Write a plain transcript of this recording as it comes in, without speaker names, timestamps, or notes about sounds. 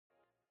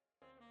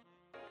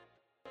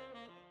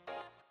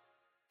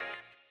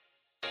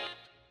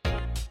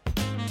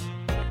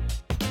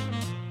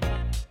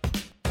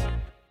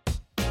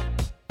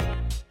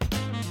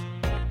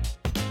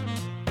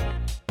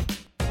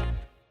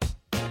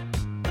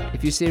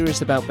If you're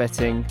serious about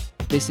betting,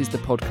 this is the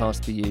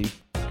podcast for you.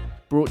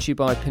 Brought to you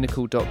by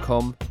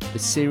Pinnacle.com, the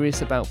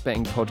Serious About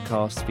Betting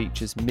podcast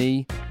features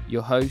me,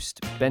 your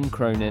host, Ben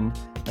Cronin,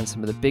 and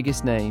some of the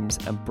biggest names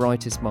and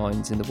brightest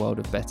minds in the world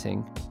of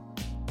betting.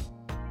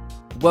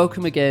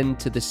 Welcome again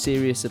to the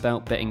Serious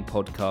About Betting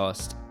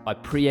podcast. I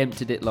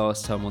preempted it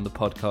last time on the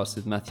podcast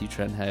with Matthew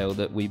Trenhaile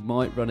that we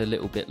might run a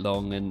little bit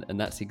long, and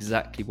that's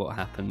exactly what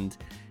happened.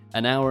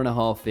 An hour and a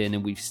half in,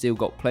 and we've still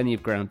got plenty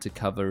of ground to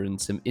cover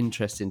and some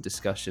interesting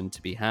discussion to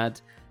be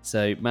had.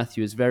 So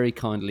Matthew has very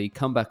kindly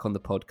come back on the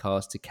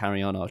podcast to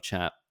carry on our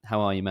chat.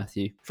 How are you,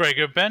 Matthew? Very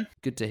good, Ben.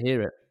 Good to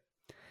hear it.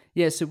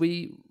 Yeah, so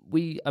we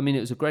I mean, it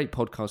was a great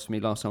podcast for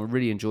me last time. I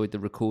really enjoyed the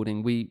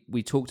recording.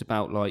 We talked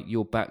about like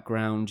your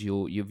background,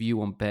 your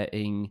view on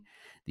betting,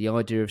 the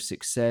idea of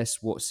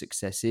success, what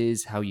success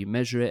is, how you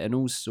measure it, and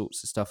all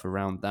sorts of stuff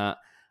around that.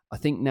 I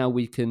think now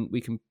we can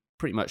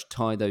pretty much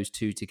tie those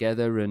two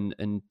together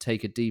and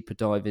take a deeper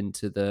dive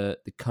into the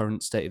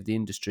current state of the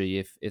industry,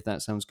 if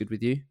that sounds good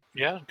with you.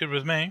 Yeah, good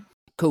with me.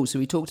 Cool. So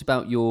we talked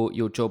about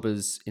your job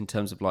as in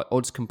terms of like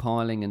odds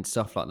compiling and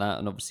stuff like that,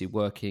 and obviously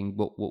working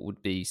what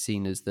would be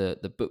seen as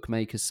the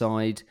bookmaker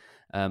side,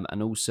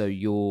 and also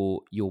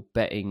your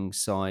betting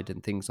side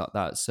and things like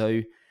that.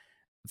 So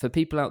for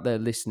people out there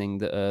listening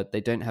that they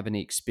don't have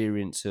any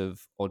experience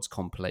of odds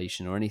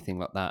compilation or anything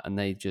like that, and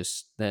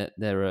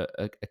they're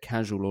a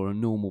casual or a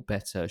normal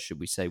bettor, should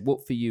we say,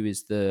 what for you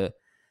is the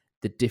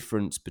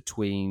difference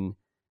between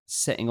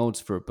setting odds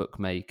for a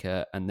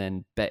bookmaker and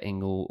then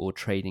betting or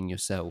trading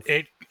yourself?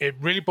 It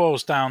really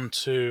boils down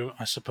to,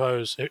 I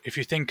suppose, if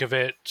you think of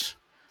it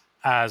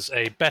as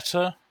a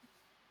bettor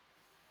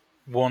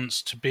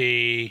wants to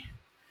be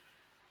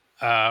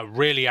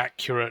really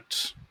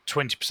accurate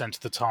 20% of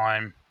the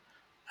time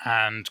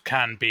and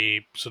can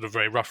be sort of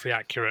very roughly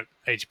accurate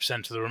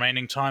 80% of the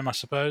remaining time, I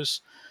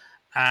suppose.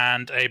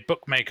 And a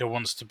bookmaker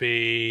wants to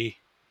be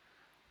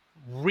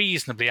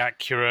reasonably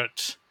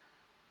accurate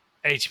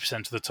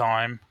 80% of the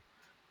time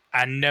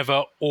and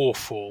never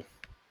awful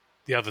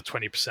the other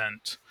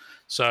 20%.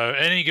 So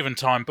at any given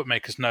time,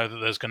 bookmakers know that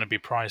there's going to be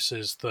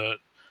prices that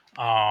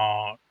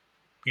are,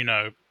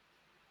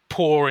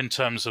 poor in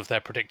terms of their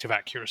predictive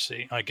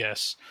accuracy, I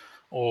guess,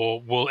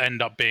 or will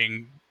end up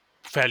being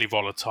fairly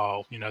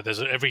volatile.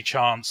 There's every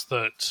chance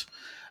that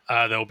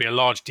there will be a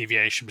large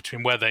deviation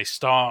between where they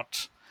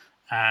start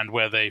and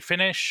where they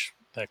finish,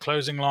 their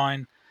closing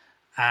line,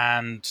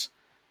 and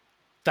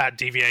that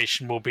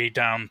deviation will be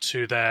down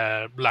to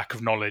their lack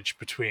of knowledge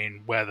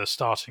between where the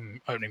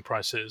starting opening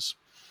price is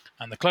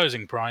and the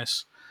closing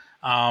price.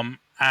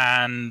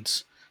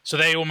 And so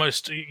they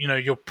almost,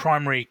 your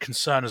primary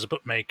concern as a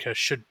bookmaker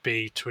should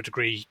be, to a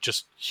degree,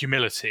 just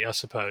humility, I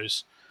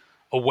suppose.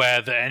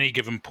 Aware that at any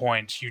given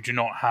point you do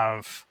not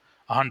have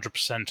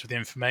 100% of the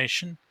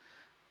information,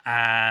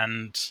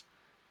 and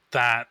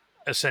that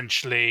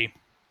essentially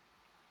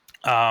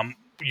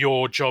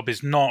your job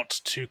is not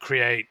to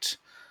create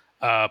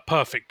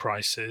perfect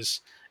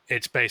prices.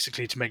 It's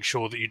basically to make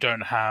sure that you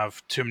don't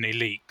have too many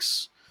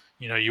leaks.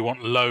 You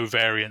want low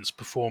variance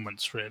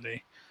performance,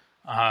 really.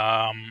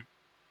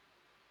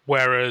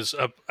 Whereas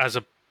as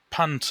a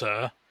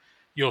punter,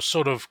 you're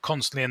sort of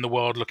constantly in the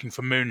world looking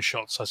for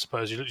moonshots, I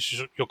suppose.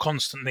 You're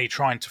constantly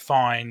trying to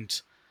find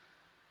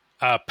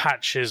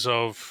patches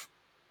of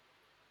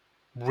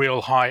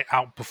real high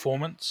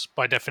outperformance.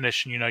 By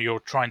definition, you're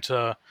trying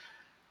to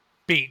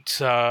beat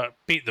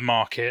the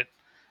market,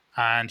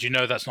 and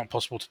that's not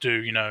possible to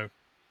do,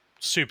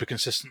 super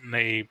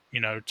consistently,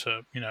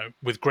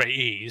 with great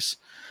ease.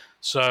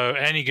 So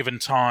at any given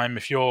time,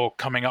 if you're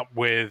coming up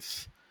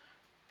with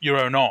your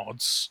own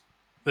odds,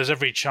 there's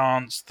every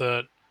chance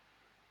that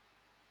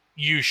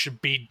you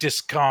should be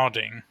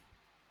discarding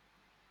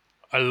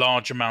a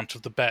large amount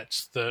of the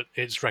bets that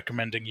it's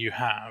recommending you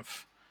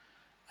have.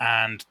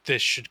 And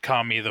this should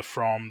come either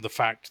from the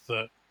fact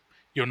that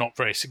you're not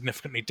very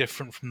significantly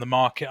different from the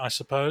market, I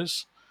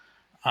suppose,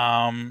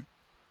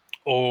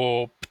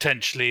 or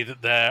potentially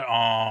that there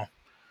are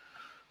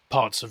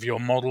parts of your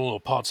model or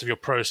parts of your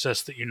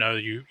process that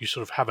you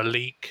sort of have a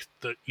leak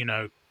that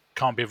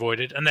can't be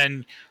avoided, and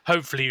then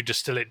hopefully you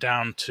distill it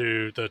down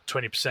to the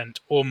 20%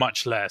 or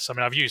much less. I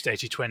mean, I've used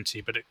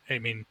 80-20, but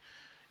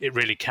it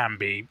really can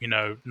be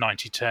 90-10,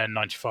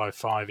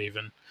 95-5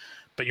 even.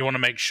 But you want to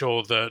make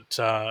sure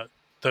that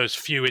those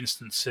few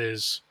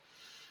instances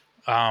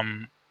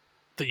that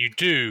you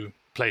do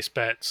place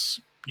bets,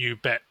 you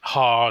bet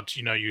hard,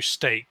 you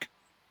stake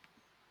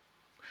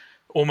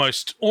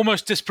almost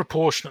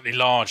disproportionately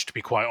large, to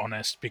be quite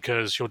honest,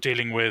 because you're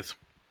dealing with,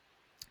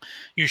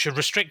 you should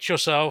restrict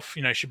yourself,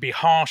 you should be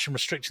harsh and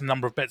restricting the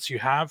number of bets you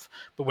have,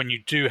 but when you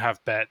do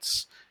have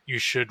bets, you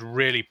should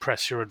really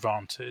press your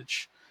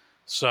advantage.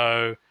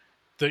 So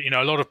that,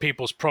 a lot of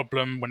people's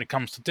problem when it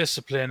comes to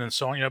discipline and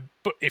so on,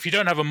 but if you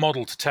don't have a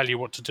model to tell you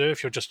what to do,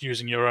 if you're just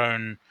using your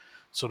own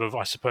sort of,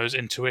 I suppose,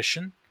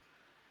 intuition,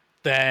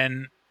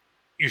 then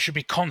you should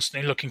be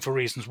constantly looking for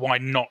reasons why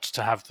not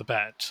to have the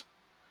bet.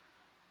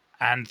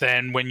 And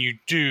then when you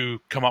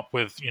do come up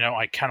with,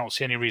 I cannot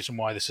see any reason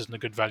why this isn't a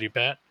good value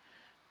bet,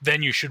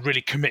 then you should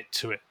really commit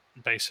to it.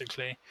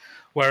 basically.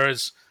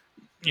 Whereas,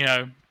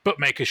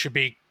 bookmakers should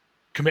be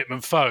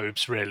commitment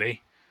phobes,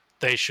 really.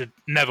 They should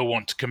never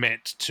want to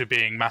commit to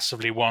being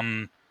massively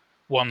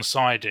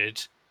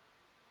one-sided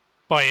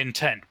by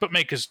intent.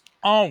 Bookmakers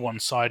are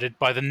one-sided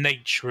by the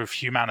nature of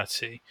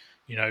humanity.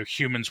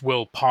 Humans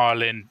will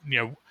pile in,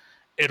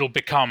 it'll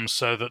become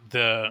so that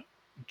the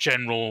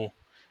general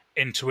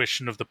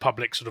intuition of the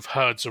public sort of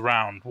herds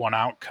around one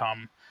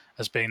outcome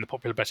as being the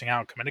popular betting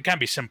outcome. And it can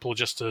be simple,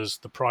 just as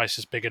the price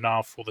is big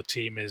enough, or the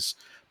team is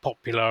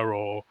popular,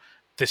 or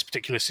this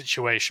particular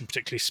situation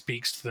particularly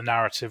speaks to the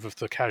narrative of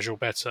the casual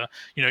bettor.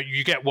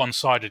 You get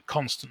one-sided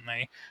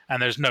constantly,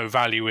 and there's no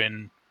value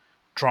in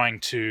trying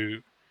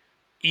to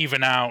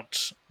even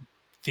out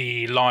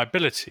the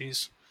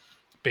liabilities,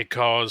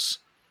 because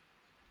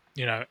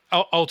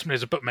ultimately,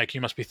 as a bookmaker,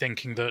 you must be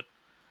thinking that,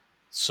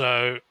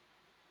 so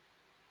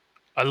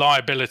a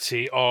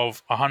liability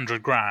of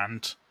 100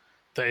 grand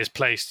that is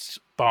placed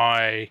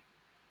by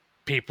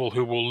people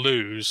who will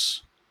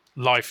lose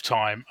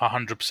lifetime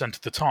 100%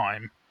 of the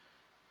time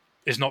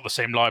is not the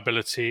same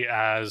liability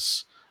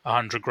as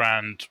 100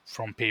 grand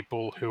from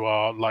people who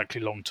are likely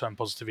long-term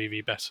positive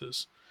EV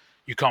bettors.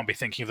 You can't be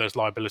thinking of those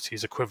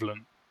liabilities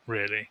equivalent,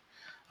 really.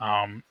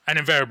 And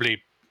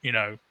invariably,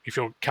 if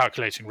you're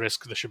calculating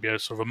risk, there should be a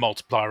sort of a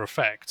multiplier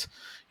effect.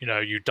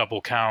 You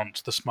double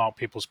count the smart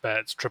people's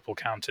bets, triple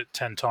count it,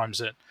 10 times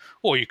it,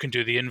 or you can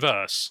do the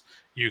inverse.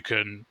 You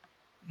can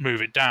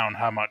move it down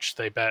how much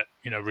they bet,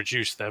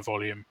 reduce their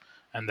volume,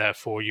 and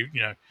therefore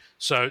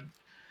so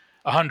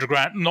 100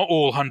 grand. Not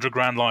all 100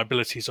 grand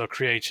liabilities are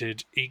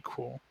created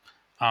equal.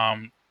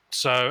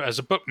 So as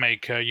a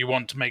bookmaker, you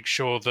want to make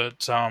sure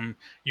that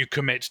you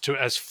commit to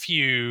as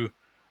few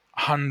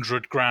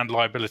 100 grand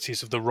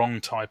liabilities of the wrong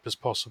type as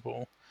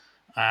possible,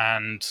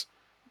 and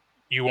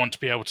you want to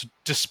be able to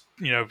just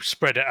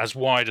spread it as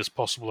wide as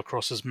possible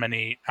across as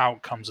many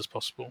outcomes as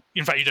possible.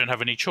 In fact, you don't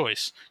have any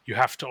choice. You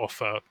have to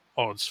offer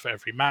odds for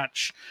every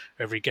match,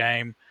 every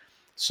game.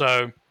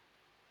 So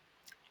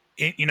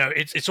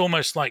it's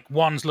almost like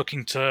one's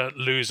looking to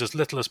lose as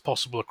little as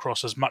possible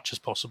across as much as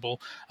possible,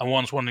 and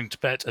one's wanting to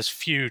bet as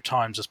few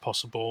times as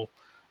possible,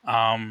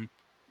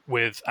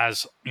 with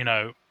as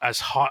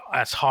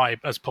high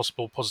as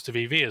possible positive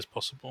EV as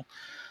possible.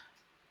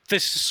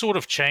 This has sort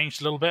of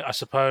changed a little bit, I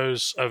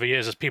suppose, over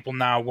years, as people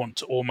now want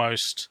to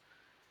almost,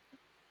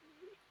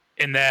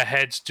 in their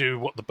heads, do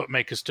what the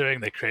bookmaker's doing.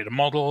 They create a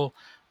model.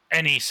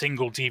 Any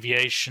single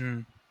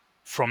deviation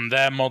from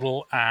their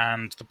model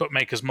and the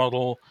bookmaker's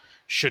model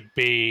should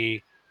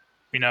be,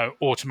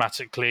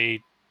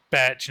 automatically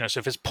bet. So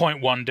if it's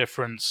 0.1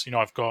 difference,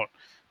 I've got,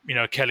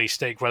 a Kelly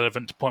stake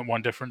relevant to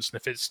 0.1 difference, and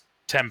if it's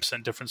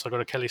 10% difference, I've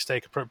got a Kelly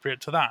stake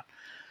appropriate to that.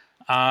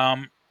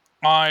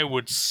 I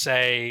would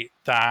say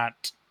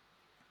that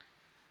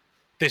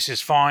this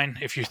is fine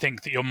if you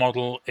think that your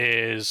model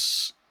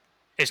is...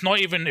 It's not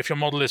even if your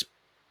model is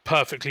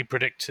perfectly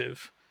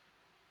predictive.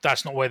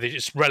 That's not where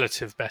it's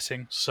relative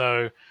betting.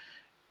 So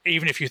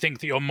even if you think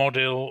that your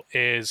model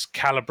is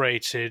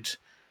calibrated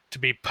to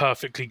be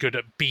perfectly good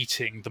at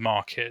beating the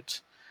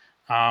market,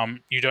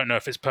 you don't know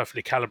if it's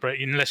perfectly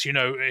calibrated, unless you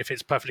know if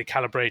it's perfectly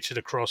calibrated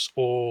across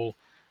all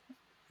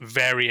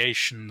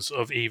variations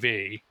of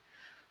EV.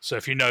 So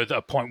if you know that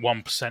a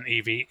 0.1%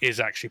 EV is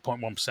actually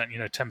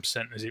 0.1%,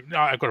 10% is...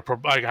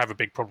 I have a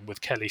big problem with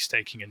Kelly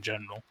staking in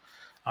general,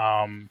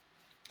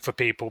 for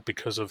people,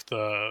 because of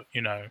the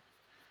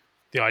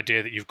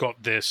idea that you've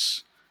got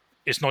this...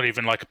 It's not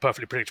even like a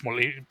perfectly predictive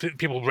model.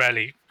 People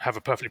rarely have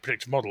a perfectly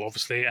predictive model,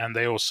 obviously, and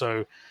they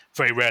also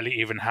very rarely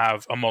even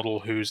have a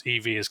model whose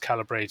EV is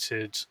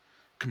calibrated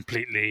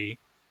completely,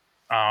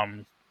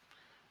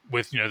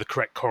 with the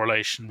correct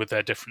correlation with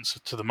their difference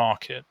to the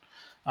market.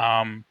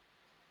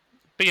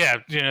 But yeah,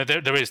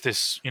 there is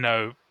this,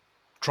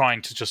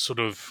 trying to just sort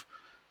of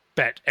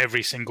bet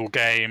every single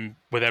game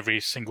with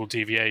every single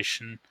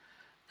deviation.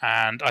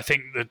 And I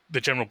think that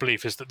the general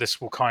belief is that this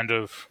will kind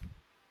of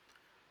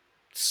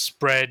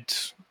spread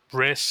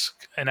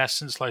risk, in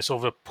essence, like sort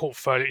of a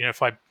portfolio.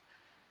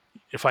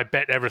 If I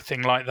bet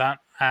everything like that,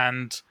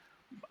 and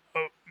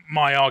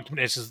my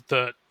argument is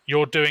that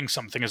you're doing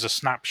something as a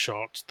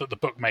snapshot that the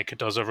bookmaker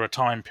does over a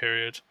time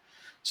period.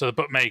 So the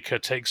bookmaker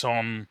takes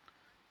on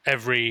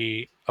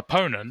every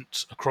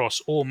opponent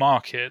across all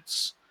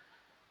markets,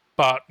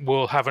 but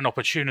will have an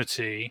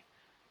opportunity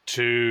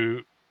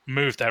to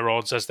move their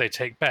odds as they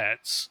take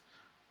bets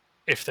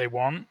if they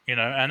want,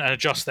 and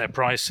adjust their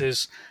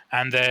prices,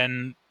 and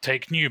then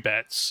take new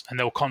bets, and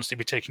they'll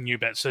constantly be taking new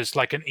bets. So it's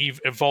like an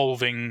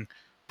evolving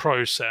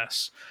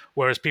process,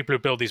 whereas people who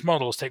build these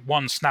models take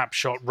one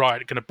snapshot,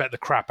 right, going to bet the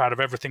crap out of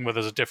everything where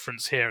there's a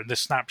difference here in this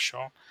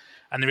snapshot.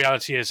 And the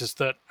reality is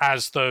that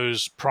as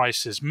those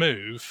prices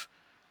move,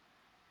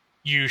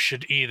 you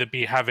should either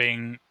be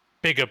having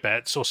bigger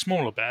bets or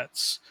smaller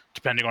bets,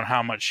 depending on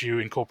how much you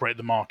incorporate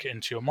the market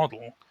into your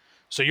model.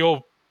 So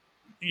your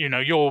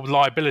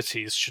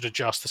liabilities should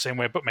adjust the same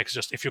way a bookmakers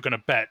adjust if you're going to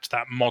bet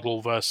that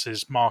model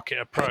versus market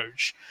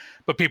approach.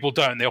 But people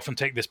don't. They often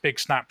take this big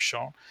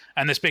snapshot,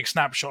 and this big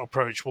snapshot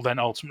approach will then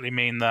ultimately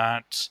mean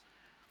that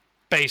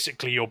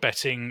basically you're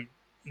betting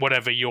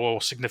whatever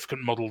your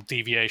significant model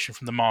deviation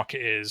from the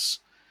market is.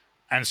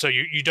 And so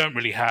you don't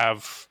really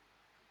have,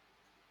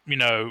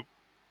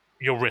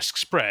 your risk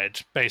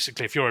spread.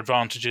 Basically, if your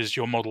advantage is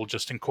your model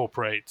just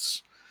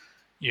incorporates,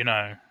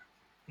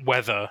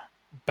 weather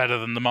better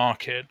than the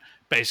market,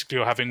 basically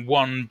you're having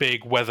one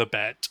big weather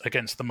bet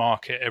against the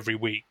market every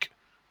week.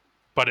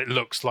 But it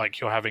looks like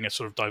you're having a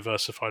sort of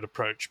diversified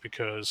approach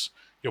because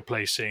you're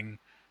placing,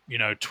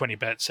 20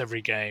 bets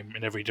every game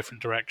in every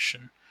different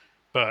direction.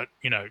 But,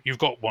 you've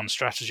got one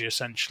strategy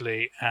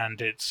essentially,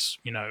 and it's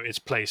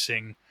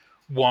placing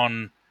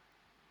one,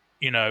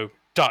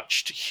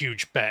 Dutched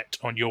huge bet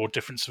on your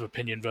difference of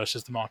opinion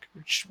versus the market,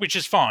 which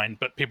is fine,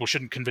 but people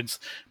shouldn't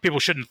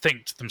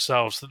think to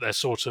themselves that they're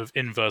sort of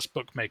inverse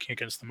bookmaking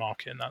against the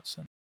market in that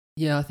sense.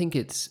 Yeah,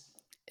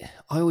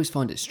 I always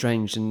find it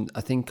strange, and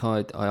I think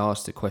I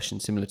asked a question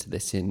similar to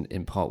this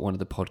in part one of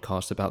the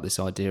podcast about this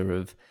idea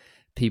of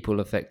people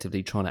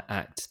effectively trying to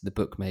act the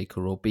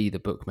bookmaker or be the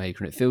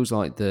bookmaker, and it feels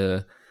like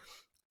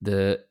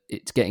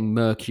it's getting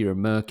murkier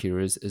and murkier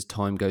as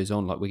time goes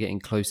on. Like we're getting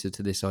closer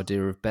to this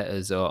idea of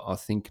bettors are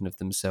thinking of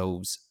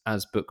themselves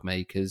as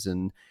bookmakers,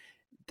 and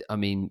I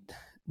mean,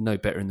 no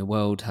bettor in the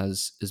world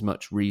has as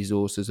much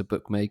resource as a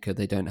bookmaker.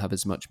 They don't have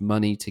as much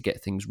money to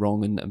get things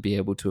wrong and be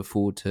able to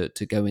afford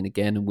to go in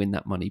again and win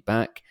that money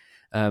back.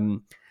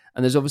 And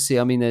there's obviously,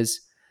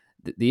 there's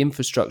the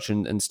infrastructure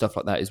and stuff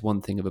like that is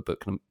one thing of a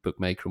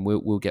bookmaker, and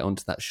we'll get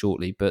onto that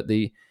shortly. But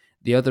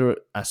the other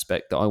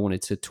aspect that I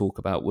wanted to talk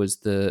about was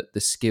the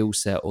skill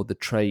set or the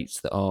traits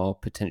that are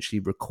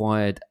potentially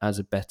required as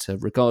a bettor,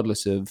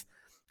 regardless of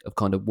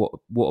kind of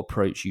what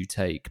approach you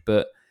take.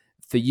 But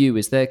for you,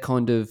 is there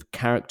kind of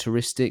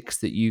characteristics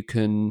that you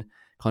can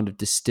kind of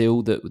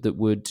distill that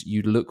would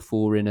you look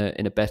for in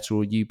a bettor,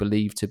 or you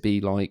believe to be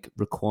like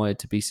required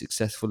to be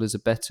successful as a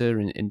bettor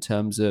in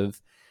terms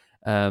of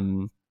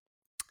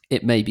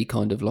it may be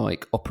kind of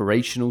like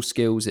operational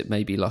skills, it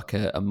may be like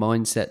a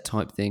mindset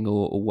type thing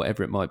or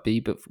whatever it might be,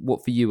 but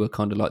what for you are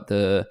kind of like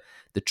the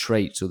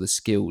traits or the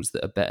skills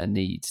that a bettor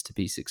needs to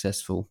be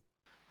successful?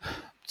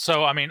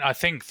 So I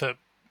think that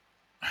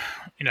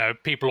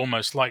people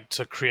almost like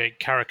to create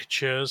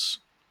caricatures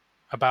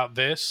about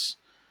this.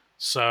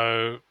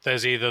 So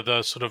there's either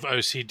the sort of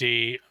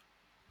OCD,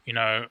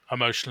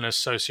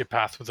 emotionalist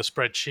sociopath with a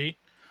spreadsheet,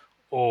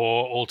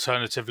 or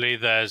alternatively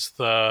there's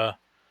the,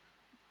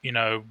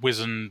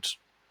 wizened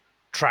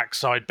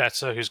trackside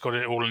bettor who's got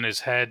it all in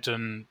his head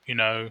and,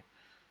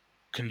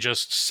 can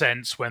just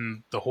sense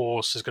when the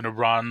horse is going to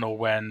run or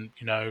when,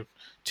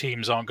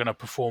 teams aren't going to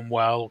perform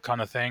well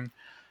kind of thing.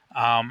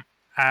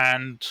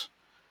 And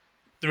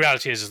the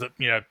reality is that,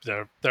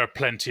 there are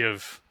plenty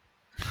of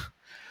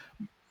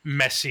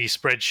messy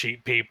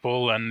spreadsheet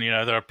people, and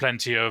there are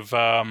plenty of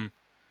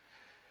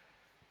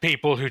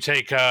people who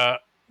take a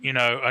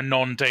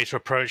non-data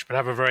approach but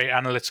have a very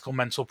analytical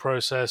mental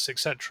process,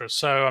 etc.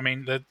 So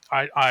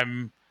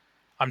I'm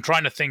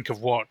trying to think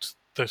of what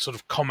the sort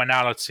of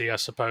commonality, I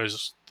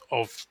suppose,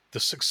 of the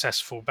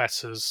successful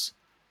bettors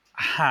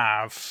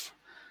have,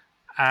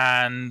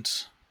 and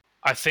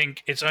I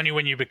think it's only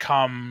when you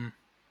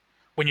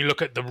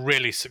look at the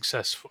really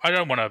successful, I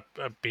don't want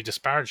to be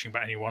disparaging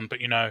about anyone, but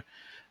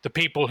the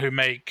people who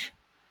make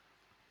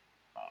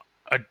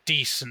a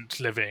decent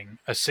living,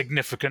 a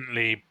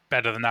significantly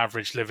better than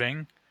average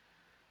living,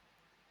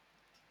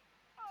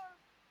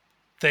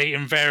 they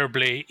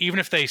invariably, even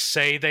if they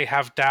say they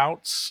have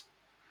doubts,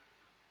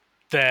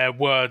 their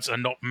words are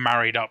not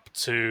married up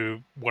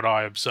to what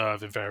I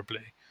observe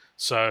invariably.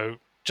 So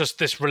just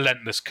this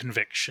relentless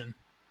conviction,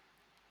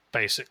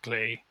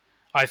 basically.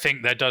 I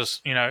think there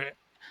does, I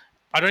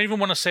don't even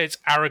want to say it's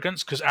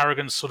arrogance, because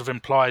arrogance sort of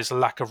implies a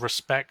lack of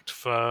respect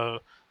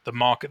for the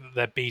market that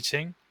they're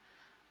beating.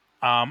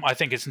 I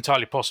think it's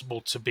entirely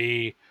possible to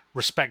be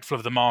respectful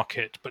of the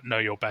market, but know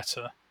you're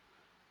better.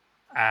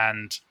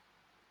 And,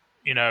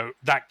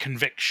 that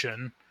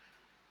conviction,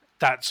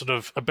 that sort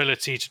of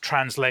ability to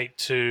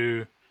translate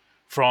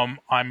from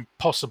I'm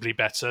possibly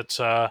better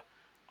to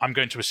I'm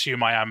going to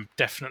assume I am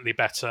definitely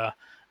better.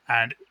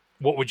 And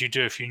what would you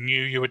do if you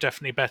knew you were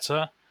definitely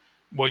better?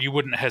 Well, you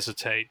wouldn't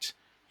hesitate.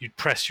 You'd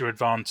press your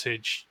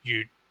advantage.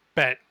 You'd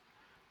bet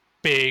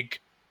big,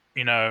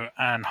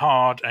 and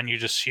hard, and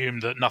you'd assume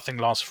that nothing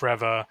lasts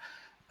forever.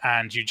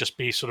 And you'd just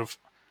be sort of,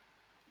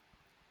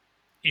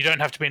 you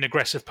don't have to be an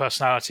aggressive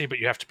personality, but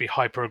you have to be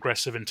hyper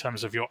aggressive in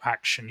terms of your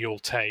action you'll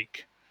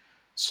take.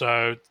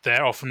 So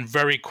they're often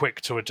very quick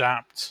to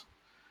adapt.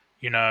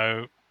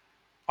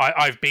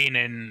 I've been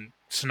in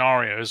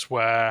scenarios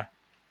where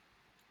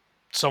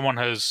someone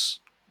has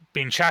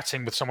been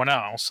chatting with someone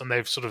else and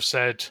they've sort of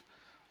said,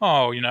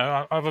 oh,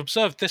 I've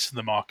observed this in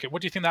the market.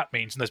 What do you think that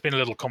means? And there's been a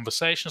little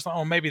conversation. It's like,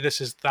 oh, maybe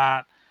this is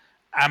that.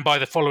 And by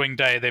the following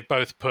day, they've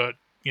both put,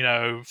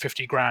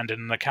 50 grand in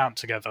an account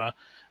together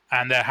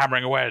and they're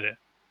hammering away at it.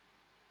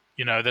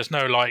 There's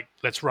no like,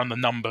 let's run the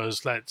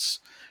numbers.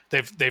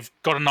 They've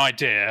got an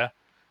idea.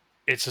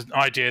 It's an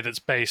idea that's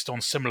based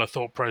on similar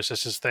thought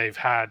processes they've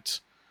had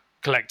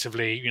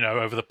collectively,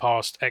 over the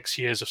past X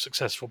years of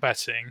successful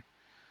betting.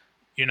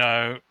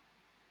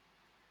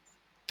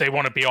 they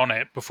want to be on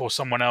it before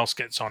someone else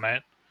gets on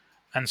it.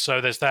 And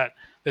so there's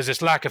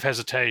this lack of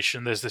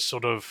hesitation. There's this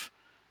sort of,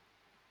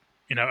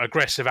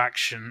 aggressive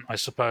action, I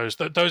suppose.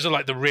 Those are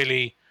like the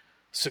really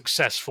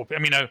successful. I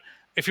mean,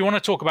 if you want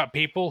to talk about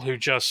people who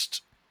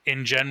just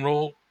in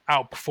general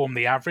outperform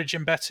the average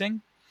in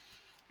betting,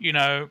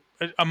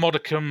 a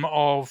modicum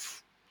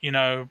of,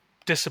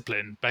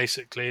 discipline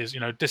basically is,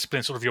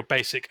 discipline, sort of your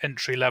basic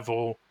entry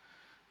level,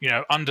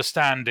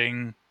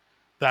 understanding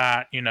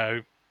that,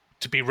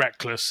 to be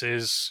reckless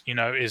is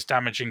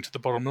damaging to the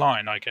bottom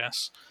line, I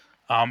guess.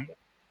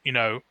 You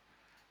know,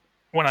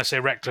 when I say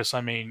reckless, I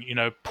mean,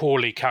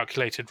 poorly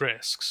calculated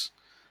risks.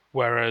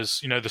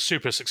 Whereas, the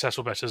super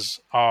successful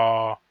bettors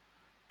are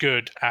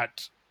good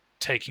at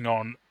taking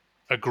on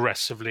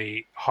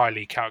aggressively,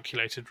 highly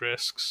calculated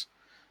risks,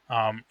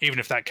 even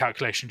if that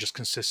calculation just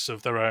consists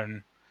of their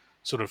own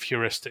sort of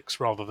heuristics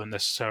rather than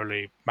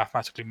necessarily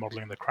mathematically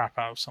modeling the crap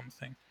out of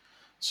something.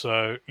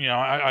 So,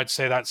 I'd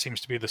say that seems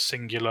to be the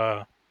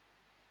singular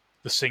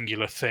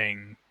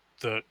thing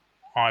that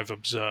I've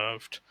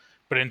observed.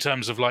 But in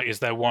terms of is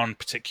there one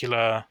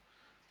particular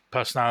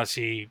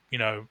personality,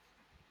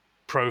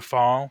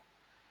 profile?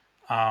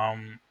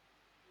 I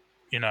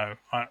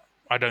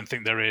don't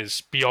think there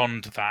is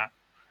beyond that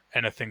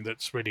anything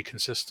that's really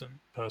consistent,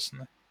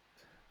 personally.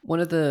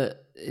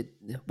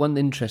 One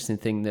interesting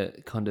thing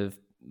that kind of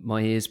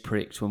my ears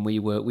pricked when we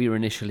were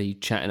initially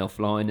chatting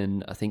offline,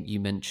 and I think you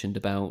mentioned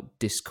about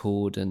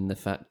Discord and the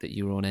fact that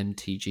you were on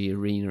MTG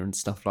Arena and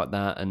stuff like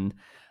that. And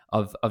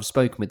I've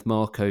spoken with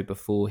Marco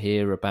before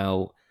here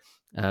about.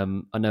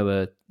 I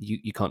know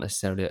you can't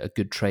necessarily, a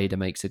good trader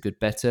makes a good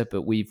better,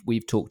 but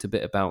we've talked a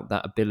bit about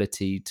that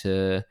ability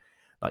to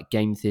like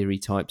game theory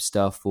type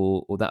stuff,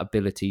 or that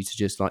ability to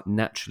just like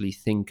naturally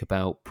think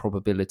about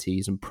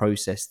probabilities and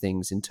process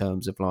things in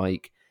terms of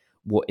like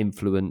what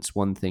influence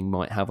one thing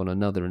might have on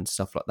another and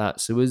stuff like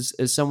that. So as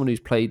someone who's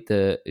played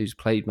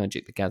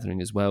Magic the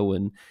Gathering as well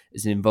and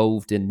is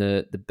involved in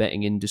the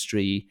betting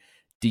industry,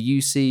 do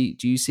you see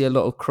a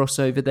lot of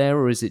crossover there,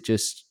 or is it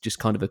just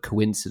kind of a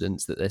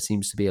coincidence that there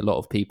seems to be a lot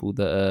of people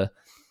that are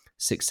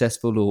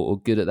successful or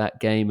good at that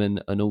game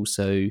and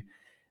also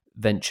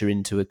venture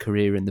into a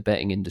career in the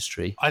betting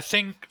industry? I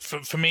think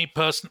for me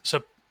personally,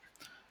 so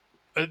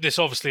this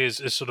obviously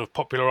is sort of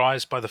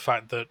popularized by the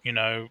fact that,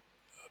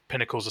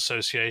 Pinnacle's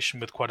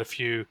association with quite a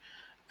few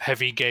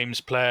heavy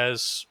games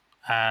players,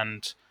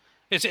 and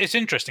it's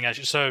interesting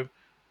actually. So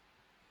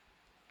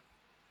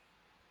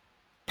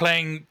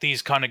playing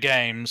these kind of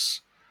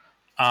games,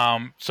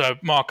 so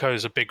Marco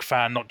is a big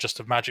fan not just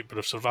of Magic but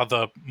of sort of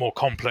other more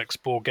complex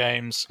board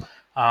games.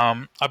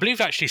 I believe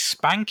actually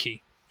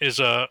Spanky is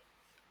I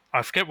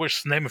forget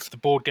which name of the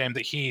board game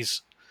that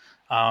he's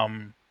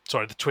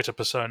the Twitter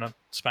persona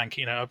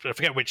Spanky. I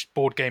forget which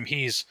board game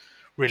he's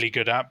really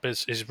good at,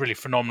 but is really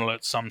phenomenal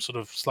at some sort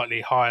of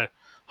slightly higher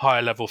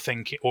level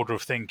order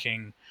of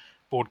thinking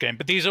board game.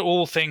 But these are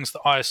all things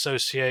that I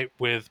associate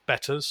with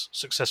bettors,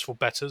 successful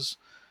bettors,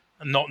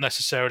 and not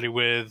necessarily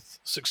with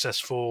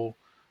successful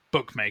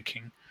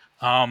bookmaking.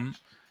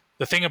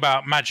 The thing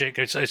about Magic,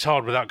 it's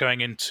hard without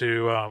going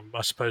into,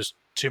 I suppose,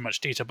 too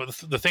much detail, but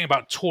the thing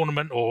about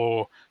tournament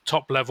or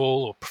top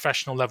level or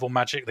professional level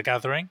Magic the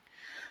Gathering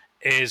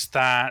is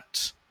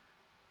that,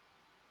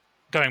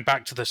 going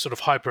back to the sort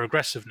of hyper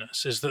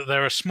aggressiveness, is that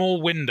there are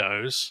small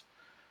windows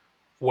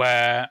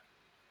where,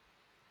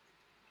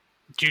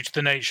 due to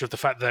the nature of the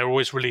fact that they're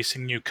always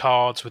releasing new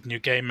cards with new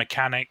game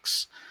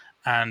mechanics,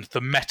 and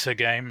the meta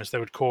game, as they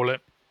would call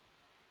it,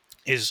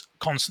 is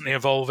constantly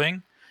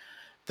evolving,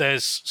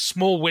 there's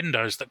small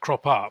windows that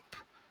crop up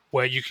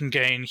where you can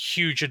gain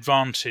huge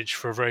advantage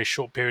for a very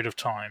short period of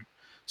time.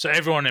 So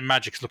everyone in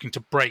Magic is looking to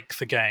break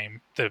the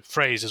game. The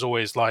phrase is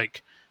always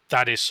like,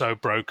 that is so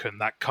broken,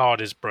 that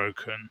card is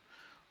broken,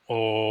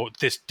 or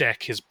this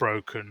deck is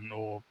broken,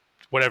 or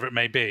whatever it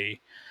may be.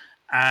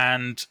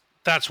 And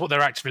that's what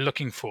they're actively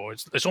looking for.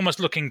 It's almost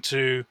looking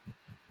to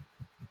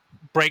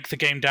break the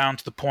game down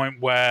to the point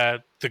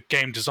where the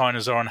game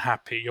designers are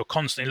unhappy. You're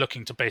constantly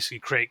looking to basically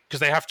create, because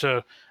they have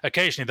to,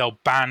 occasionally they'll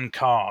ban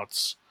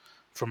cards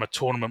from a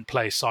tournament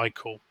play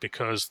cycle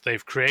because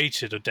they've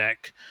created a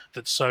deck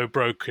that's so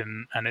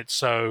broken, and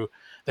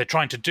they're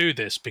trying to do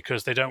this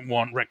because they don't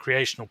want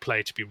recreational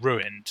play to be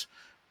ruined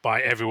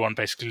by everyone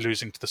basically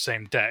losing to the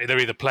same deck. They're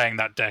either playing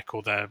that deck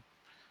or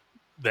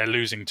they're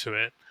losing to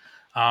it.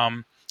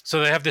 So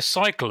they have this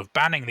cycle of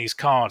banning these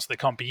cards that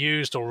can't be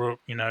used, or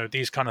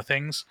these kind of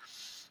things.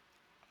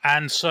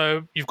 And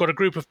so you've got a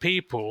group of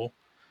people.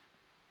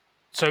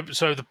 So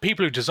the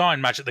people who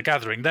design Magic the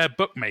Gathering, they're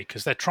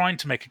bookmakers. They're trying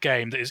to make a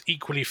game that is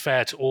equally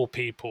fair to all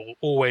people,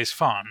 always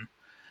fun.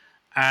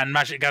 And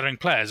Magic the Gathering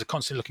players are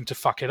constantly looking to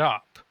fuck it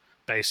up,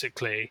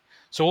 basically.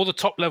 So all the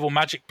top-level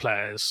Magic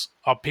players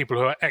are people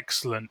who are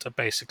excellent at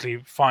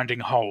basically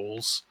finding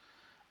holes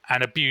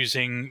and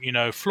abusing,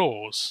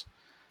 flaws.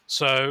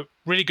 So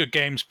really good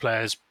games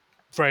players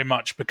very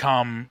much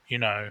become,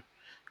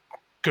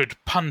 good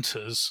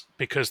punters,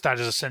 because that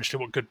is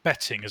essentially what good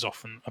betting is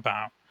often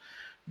about.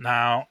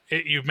 Now,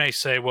 you may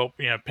say, well,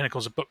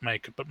 Pinnacle's a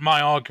bookmaker, but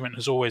my argument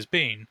has always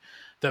been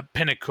that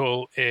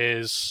Pinnacle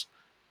is,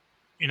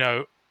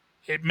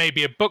 it may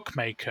be a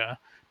bookmaker,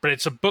 but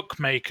it's a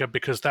bookmaker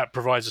because that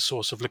provides a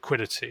source of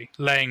liquidity.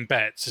 Laying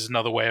bets is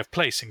another way of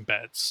placing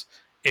bets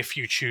if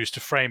you choose to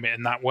frame it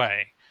in that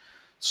way.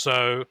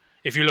 So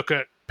if you look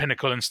at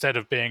Pinnacle instead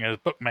of being a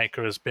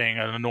bookmaker as being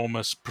an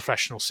enormous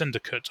professional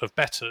syndicate of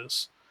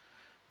bettors,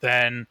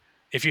 then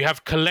if you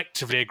have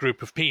collectively a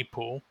group of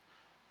people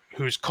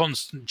whose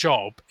constant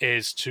job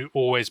is to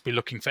always be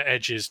looking for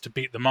edges to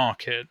beat the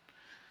market,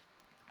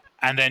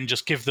 and then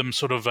just give them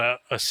sort of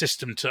a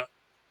system to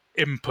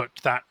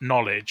input that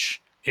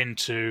knowledge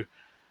into,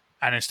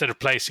 and instead of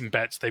placing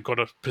bets, they've got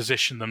to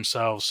position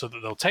themselves so that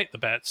they'll take the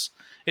bets.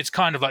 It's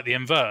kind of like the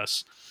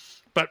inverse.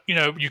 But,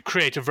 you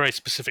create a very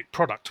specific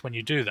product when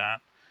you do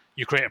that.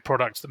 You create a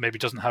product that maybe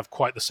doesn't have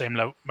quite the same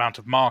amount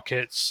of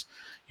markets,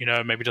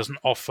 maybe doesn't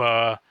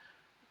offer,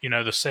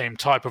 the same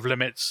type of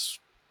limits,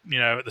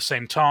 at the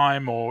same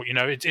time, or,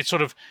 it's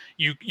sort of,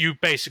 you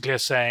basically are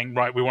saying,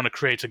 right, we want to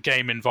create a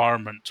game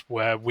environment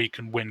where we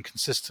can win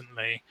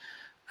consistently.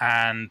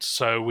 And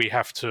so we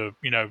have to,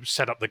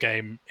 set up the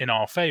game in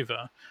our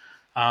favor.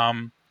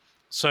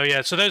 So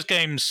those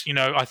games,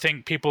 I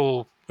think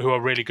people who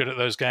are really good at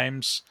those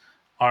games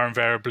are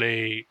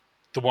invariably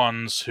the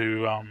ones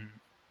who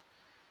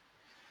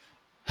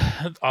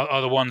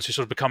are the ones who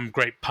sort of become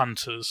great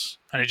punters.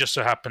 And it just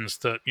so happens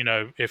that,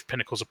 if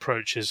Pinnacle's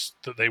approach is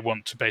that they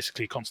want to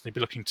basically constantly be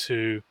looking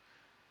to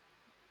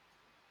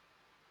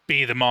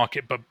be the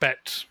market, but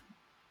bet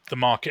the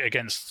market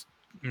against,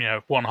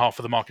 one half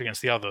of the market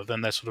against the other,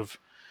 then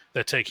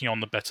they're taking on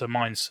the better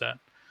mindset.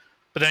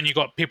 But then you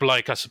got people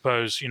like, I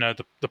suppose,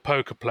 the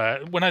poker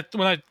player. When I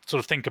sort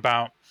of think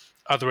about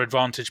other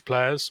advantage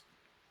players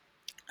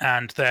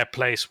and their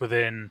place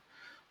within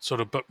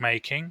sort of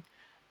bookmaking,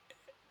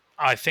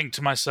 I think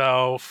to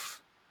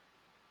myself,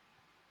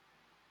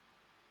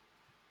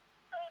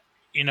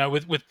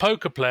 with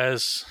poker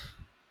players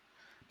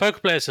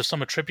have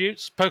some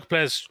attributes. Poker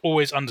players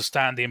always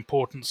understand the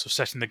importance of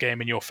setting the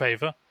game in your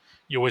favor.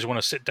 You always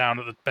want to sit down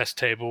at the best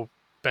table,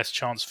 best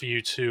chance for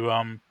you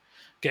to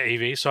get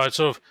EV. So I'd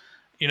sort of,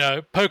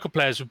 poker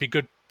players would be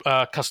good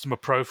customer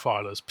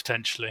profilers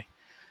potentially.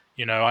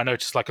 I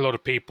noticed like a lot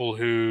of people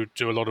who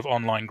do a lot of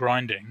online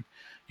grinding,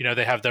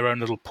 they have their own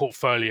little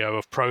portfolio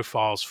of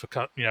profiles for,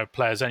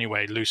 players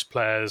anyway, loose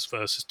players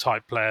versus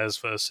tight players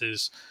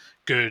versus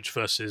good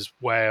versus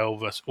whale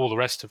versus all the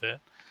rest of it.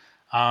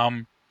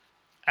 And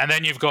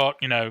then you've got,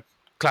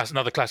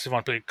 another class of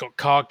one, but you've got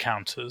card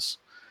counters.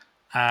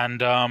 And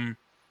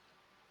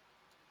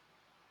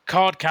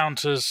card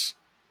counters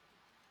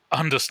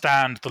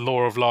understand the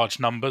law of large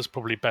numbers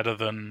probably better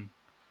than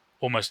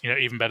almost,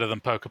 even better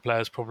than poker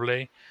players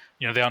probably.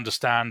 They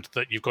understand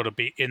that you've got to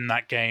be in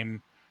that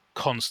game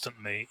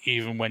constantly,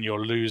 even when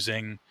you're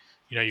losing.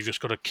 You've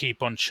just got to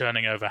keep on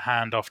churning over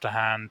hand after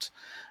hand.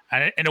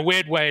 And in a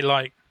weird way,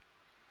 like,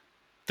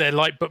 they're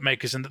like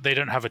bookmakers in that they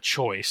don't have a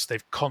choice.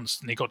 They've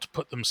constantly got to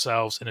put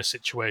themselves in a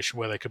situation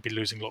where they could be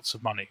losing lots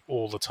of money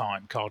all the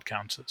time, card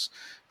counters,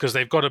 because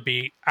they've got to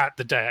be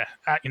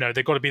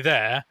they've got to be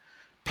there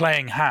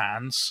playing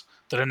hands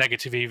that are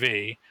negative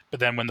EV, but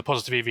then when the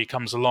positive EV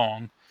comes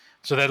along,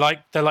 so they're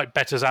like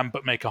bettors and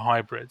bookmaker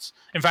hybrids.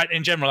 In fact,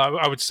 in general,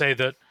 I would say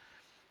that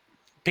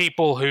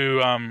people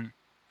who,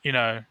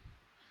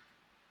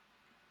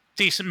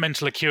 decent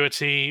mental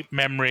acuity,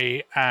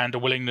 memory, and a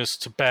willingness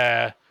to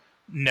bear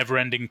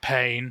never-ending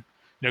pain,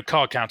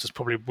 card counters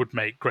probably would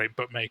make great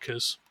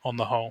bookmakers on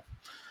the whole.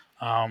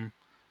 A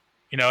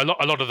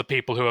lot of the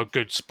people who are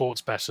good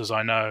sports bettors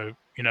I know,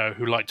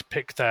 who like to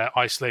pick their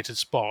isolated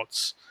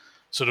spots,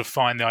 sort of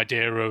find the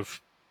idea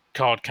of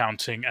card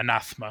counting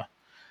anathema.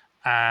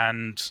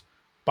 And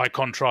by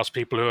contrast,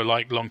 people who are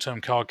like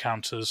long-term card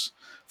counters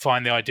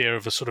find the idea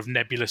of a sort of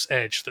nebulous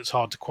edge that's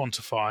hard to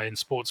quantify in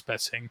sports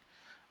betting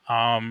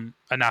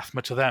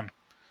anathema to them.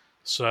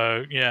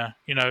 So, yeah,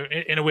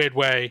 in a weird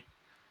way,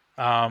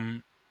 all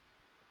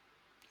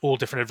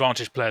different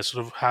advantage players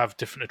sort of have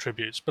different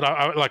attributes. But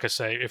I like I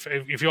say,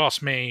 if you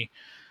ask me,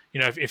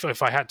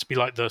 if I had to be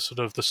like the sort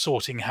of the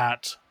sorting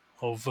hat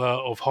of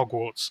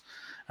Hogwarts,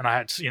 and I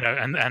had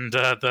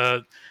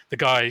to, the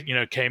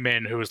guy came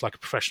in who was like a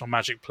professional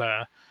Magic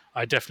player,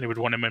 I definitely would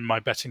want him in my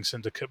betting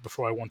syndicate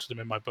before I wanted him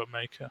in my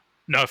bookmaker.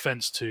 No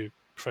offense to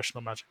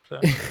professional Magic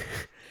players.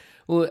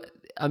 Well,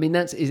 I mean,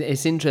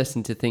 it's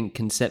interesting to think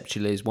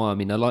conceptually as well. I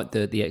mean, I like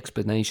the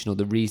explanation or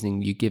the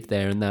reasoning you give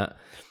there, and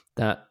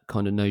that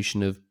kind of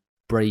notion of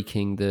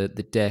breaking the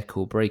deck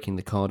or breaking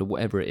the card or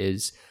whatever it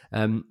is.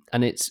 And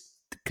it's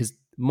because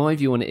my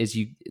view on it is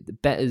the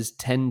bettors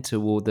tend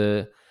to, or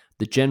the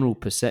general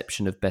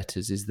perception of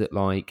bettors is that,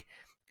 like,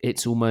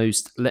 it's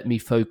almost, let me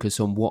focus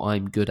on what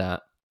I'm good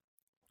at.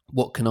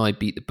 What can I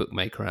beat the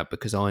bookmaker at,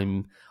 because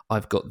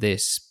I've got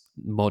this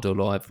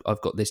model, or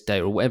I've got this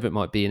data, or whatever it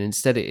might be. And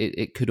instead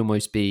it could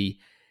almost be,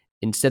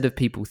 instead of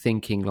people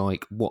thinking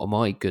like, what am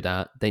I good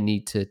at, they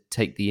need to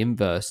take the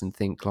inverse and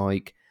think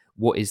like,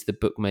 what is the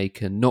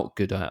bookmaker not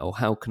good at, or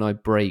how can I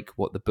break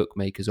what the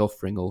bookmaker's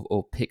offering,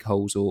 or pick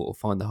holes or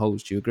find the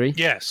holes. Do you agree?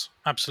 Yes,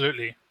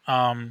 absolutely.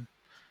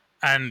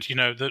 and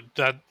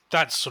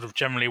that's sort of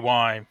generally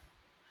why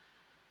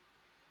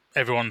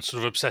everyone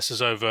sort of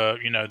obsesses over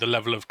the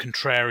level of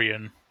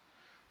contrarianness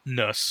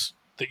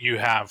that you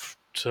have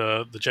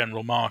to the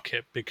general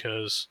market,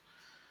 because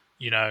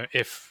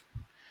if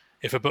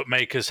a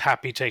bookmaker's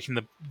happy taking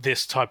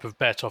this type of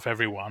bet off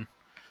everyone,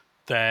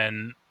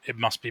 then it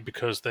must be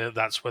because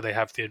that's where they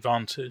have the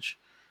advantage.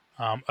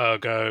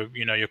 Ergo,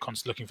 you're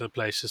constantly looking for the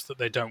places that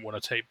they don't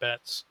want to take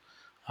bets,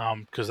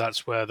 because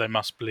that's where they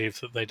must believe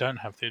that they don't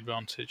have the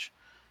advantage.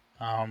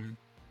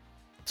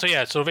 So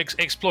yeah, sort of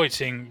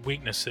exploiting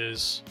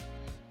weaknesses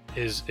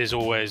is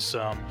always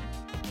the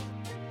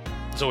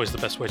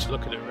best way to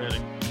look at it,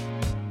 really.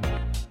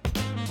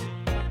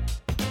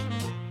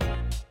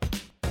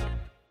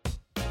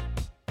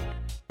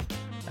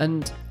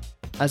 And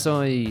as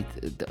I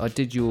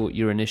did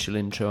your initial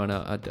intro, and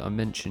I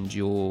mentioned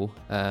your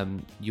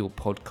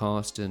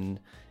podcast and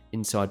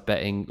Inside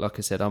Betting. Like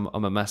I said, I'm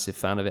a massive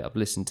fan of it. I've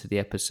listened to the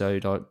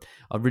episode. I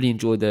really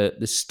enjoy the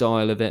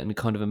style of it, and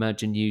kind of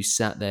imagine you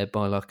sat there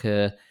by like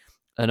an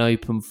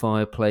open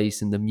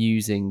fireplace and the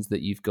musings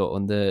that you've got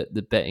on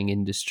the betting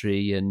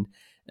industry, and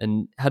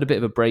had a bit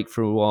of a break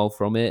for a while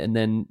from it. And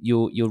then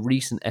your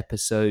recent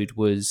episode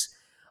was,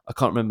 I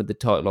can't remember the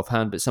title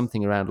offhand, but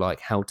something around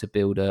like how to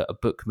build a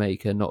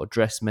bookmaker, not a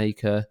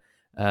dressmaker.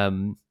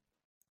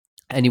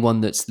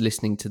 Anyone that's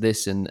listening to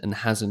this and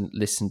hasn't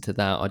listened to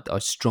that, I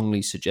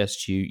strongly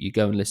suggest you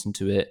go and listen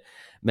to it.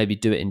 Maybe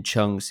do it in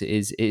chunks.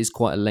 It is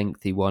quite a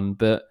lengthy one,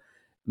 but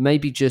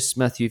maybe just,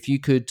 Matthew, if you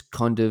could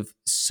kind of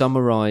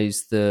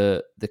summarize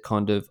the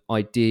kind of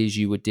ideas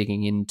you were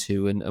digging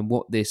into, and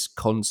what this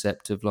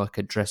concept of like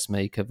a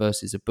dressmaker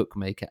versus a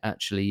bookmaker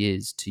actually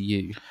is to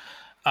you.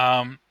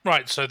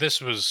 Right, so this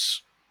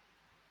was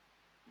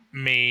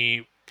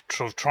me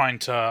sort of trying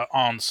to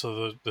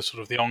answer the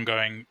sort of the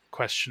ongoing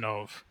question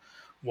of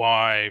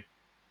why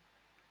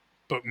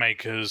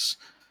bookmakers,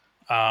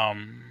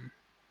 don't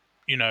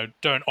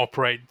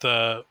operate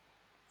the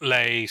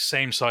lay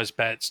same size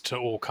bets to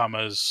all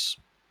comers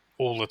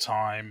all the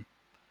time,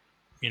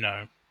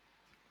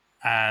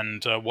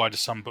 and why do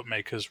some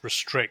bookmakers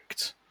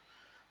restrict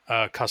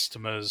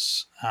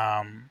customers,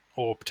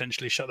 or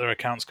potentially shut their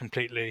accounts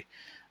completely?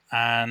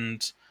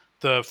 And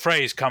the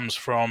phrase comes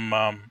from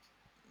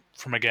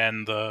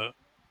again the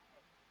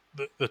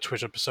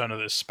Twitter persona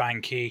that's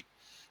Spanky,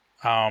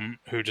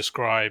 who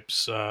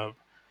describes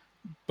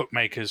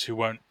bookmakers who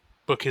won't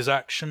book his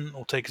action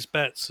or take his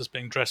bets as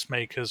being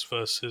dressmakers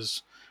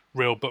versus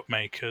real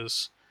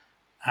bookmakers.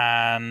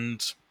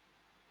 And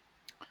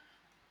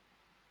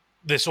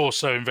this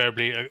also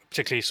invariably,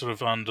 particularly sort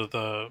of under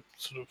the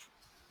sort of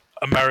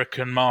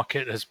American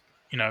market, has,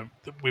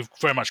 we've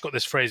very much got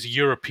this phrase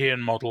European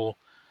model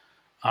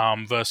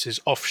versus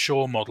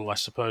offshore model, I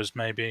suppose,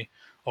 maybe.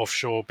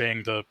 Offshore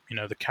being the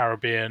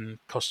Caribbean,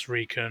 Costa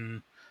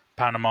Rican,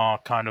 Panama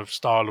kind of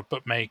style of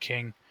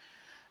bookmaking,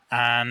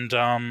 and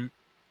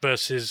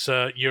versus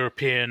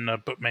European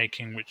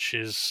bookmaking, which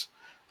is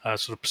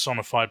sort of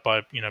personified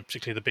by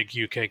particularly the big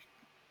UK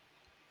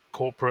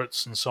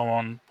corporates and so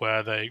on,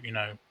 where they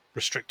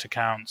restrict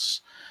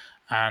accounts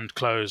and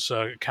close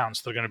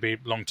accounts that are going to be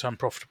long-term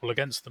profitable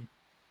against them.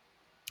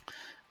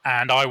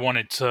 And I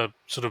wanted to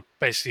sort of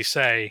basically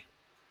say,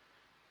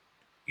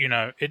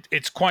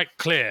 it's quite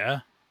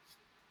clear,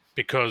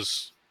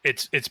 because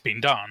it's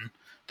been done,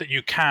 that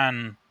you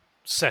can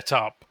set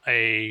up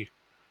a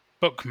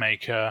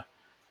bookmaker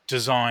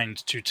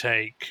designed to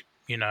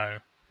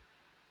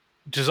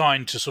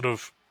sort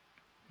of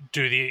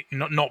do the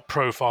not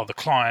profile the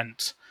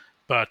client,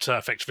 but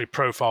effectively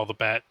profile the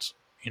bet,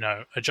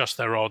 adjust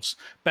their odds,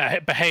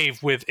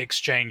 behave with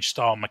exchange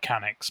style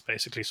mechanics,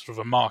 basically sort of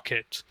a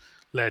market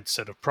led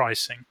set of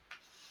pricing.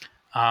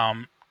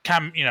 Can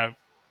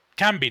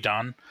be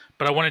done,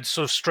 but I wanted to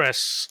sort of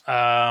stress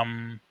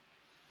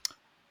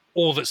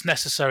all that's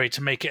necessary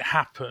to make it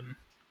happen,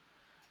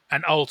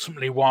 and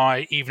ultimately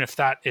why, even if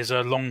that is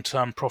a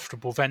long-term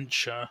profitable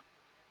venture,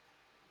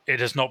 it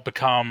has not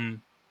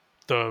become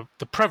the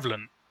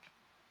prevalent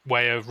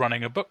way of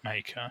running a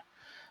bookmaker.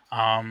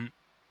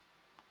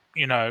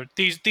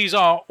 These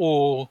are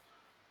all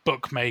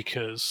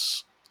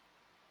bookmakers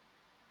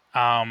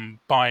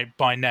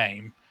by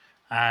name,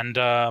 and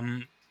I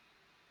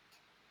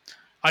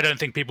don't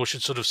think people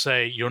should sort of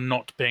say you're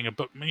not being a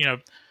book.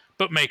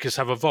 Bookmakers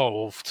have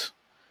evolved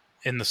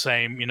in the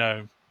same,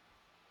 a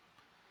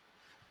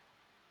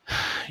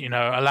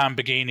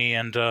Lamborghini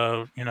and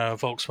a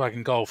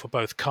Volkswagen Golf are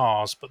both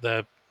cars, but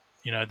they're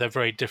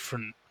very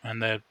different,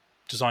 and they're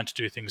designed to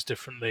do things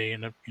differently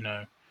in a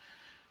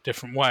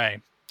different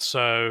way.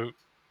 So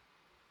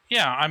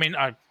yeah, I mean,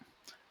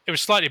 it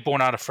was slightly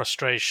born out of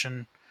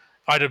frustration.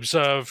 I'd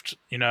observed,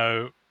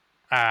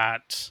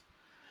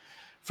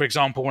 for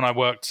example, when I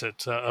worked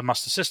at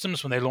Mustard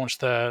Systems, when they launched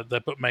their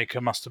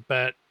bookmaker Mustard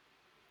Bet,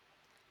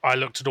 I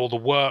looked at all the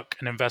work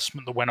and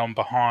investment that went on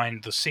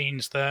behind the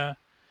scenes there,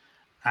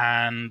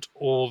 and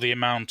all the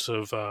amount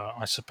of,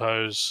 I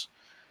suppose,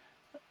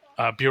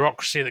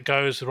 bureaucracy that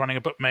goes with running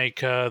a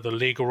bookmaker, the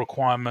legal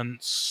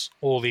requirements,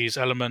 all these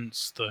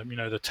elements,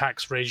 the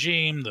tax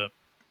regime, the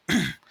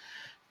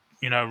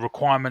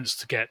requirements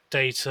to get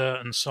data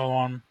and so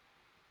on.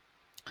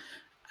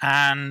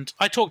 And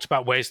I talked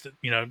about ways that,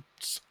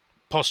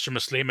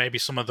 posthumously, maybe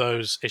some of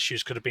those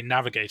issues could have been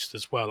navigated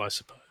as well, I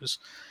suppose.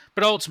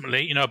 But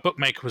ultimately, a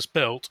bookmaker was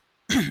built,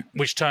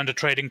 which turned a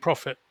trading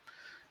profit.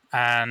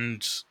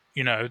 And,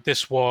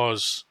 this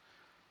was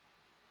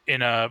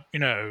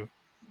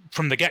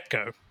from the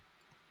get-go,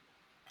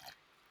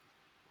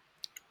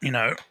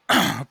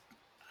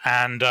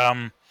 and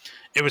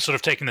it was sort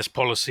of taking this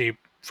policy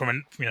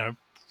from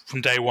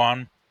day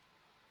one.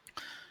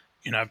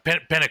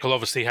 Pinnacle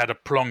obviously had a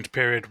prolonged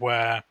period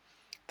where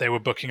they were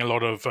booking a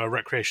lot of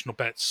recreational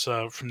bets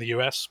from the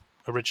US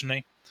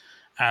originally,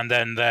 and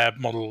then their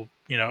model,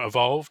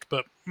 evolved.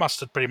 But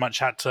Mustard pretty much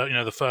had to,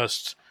 the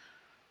first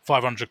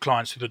 500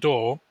 clients through the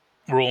door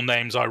were all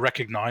names I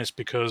recognised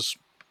because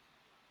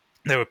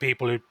there were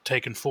people who'd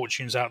taken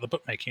fortunes out of the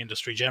bookmaking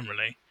industry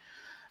generally,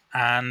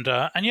 and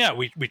yeah,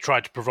 we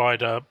tried to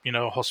provide a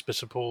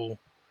hospitable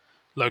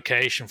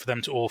location for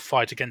them to all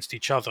fight against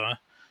each other,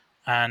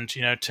 and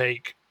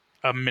take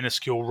a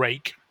minuscule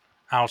rake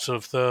out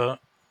of the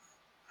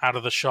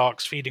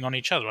sharks feeding on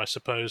each other, I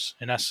suppose,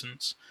 in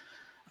essence.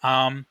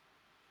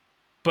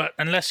 But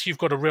unless you've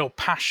got a real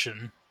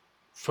passion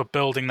for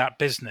building that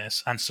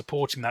business and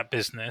supporting that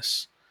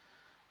business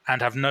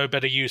and have no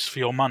better use for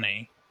your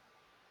money,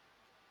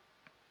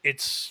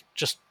 it's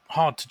just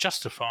hard to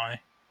justify,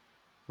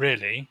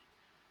 really.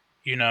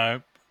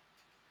 I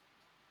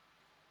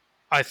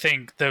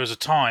think there was a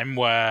time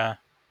where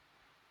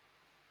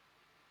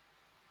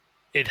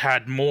it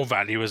had more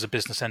value as a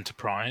business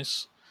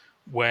enterprise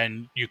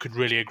when you could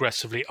really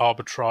aggressively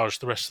arbitrage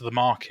the rest of the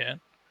market.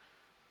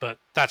 But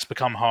that's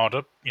become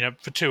harder,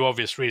 for two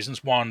obvious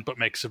reasons. One,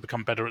 bookmakers have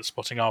become better at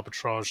spotting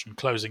arbitrage and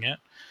closing it.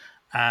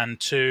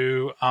 And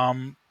two,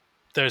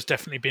 there's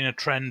definitely been a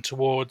trend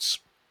towards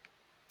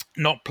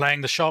not playing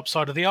the sharp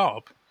side of the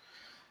arb.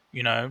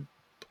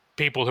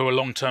 People who are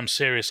long-term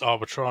serious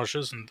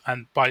arbitragers,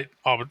 and by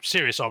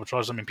serious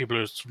arbitragers, I mean people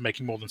who are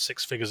making more than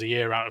six figures a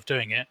year out of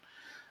doing it,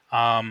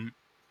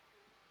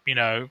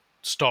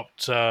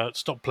 stopped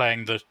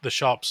playing the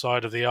sharp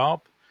side of the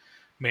arb,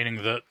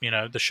 meaning that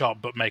the sharp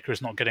bookmaker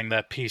is not getting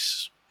their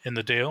piece in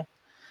the deal,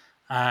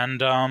 and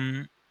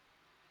more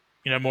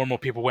and more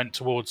people went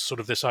towards sort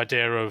of this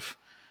idea of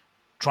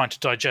trying to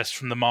digest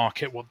from the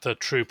market what the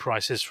true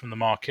price is from the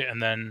market,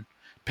 and then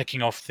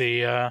picking off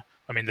the.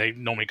 They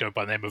normally go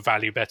by the name of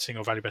value betting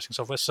or value betting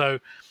software. So,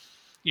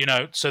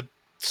 so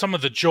some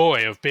of the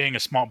joy of being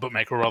a smart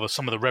bookmaker, or rather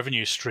some of the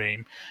revenue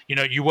stream,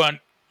 you weren't.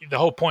 The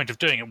whole point of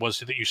doing it was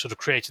that you sort of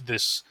created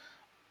this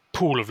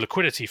pool of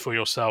liquidity for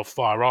yourself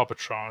via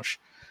arbitrage,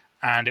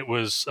 and it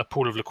was a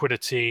pool of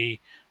liquidity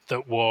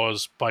that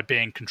was by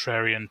being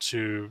contrarian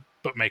to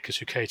bookmakers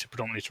who cater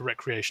predominantly to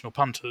recreational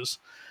punters,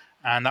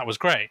 and that was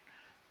great.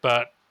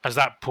 But as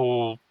that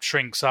pool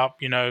shrinks up,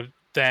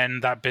 then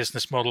that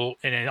business model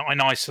in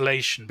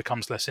isolation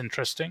becomes less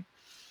interesting.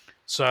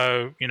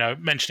 So,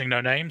 mentioning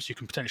no names, you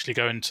can potentially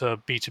go into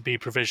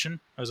B2B provision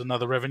as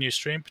another revenue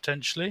stream,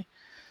 potentially.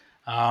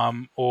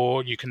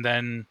 Or you can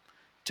then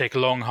take a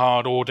long,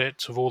 hard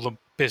audit of all the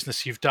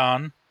business you've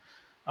done,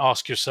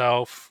 ask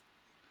yourself,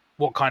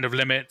 what kind of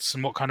limits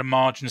and what kind of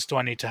margins do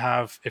I need to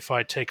have if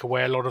I take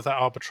away a lot of that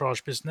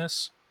arbitrage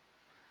business?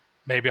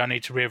 Maybe I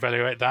need to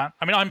reevaluate that.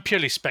 I'm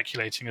purely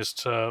speculating as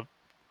to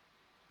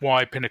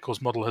why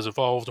Pinnacle's model has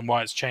evolved and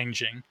why it's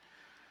changing.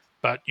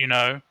 But,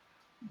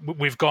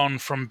 we've gone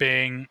from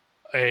being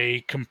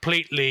a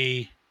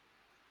completely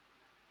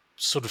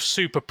sort of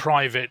super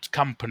private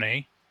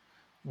company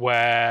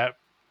where,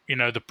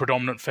 the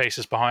predominant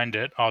faces behind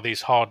it are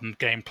these hardened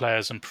game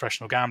players and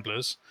professional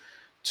gamblers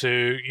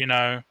to,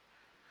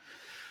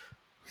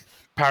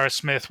 Paris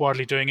Smith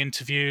widely doing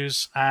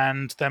interviews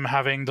and them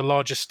having the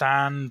largest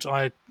stand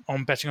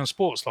on betting on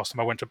sports last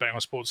time I went to betting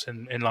on sports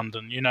in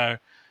London,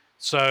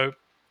 So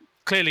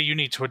clearly you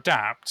need to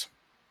adapt,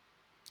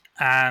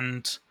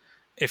 and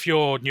if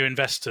you're new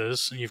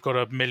investors and you've got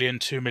 $1 million,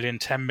 $2 million,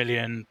 £10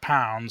 million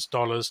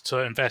dollars to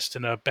invest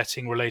in a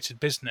betting related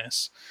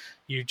business,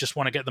 you just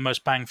want to get the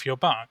most bang for your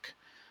buck.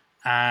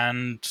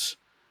 And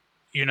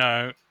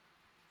there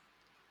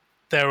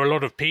are a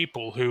lot of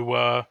people who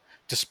were,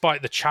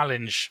 despite the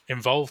challenge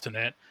involved in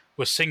it,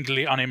 were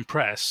singularly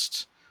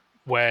unimpressed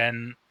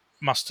when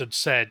Mustard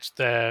said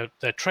their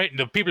trade.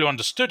 The people who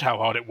understood how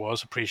hard it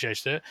was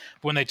appreciated it,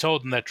 but when they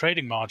told them their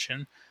trading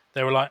margin,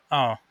 they were like,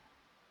 "Oh,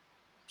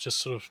 just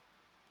sort of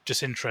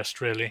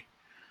disinterest, really."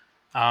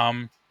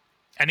 And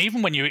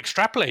even when you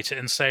extrapolate it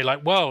and say,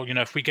 like, well,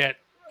 if we get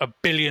 $1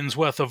 billion's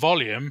worth of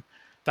volume,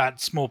 that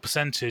small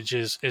percentage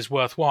is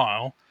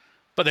worthwhile.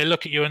 But they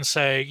look at you and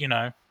say,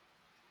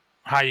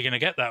 how are you going to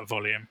get that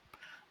volume?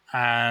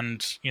 And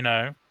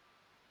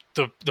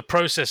the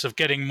process of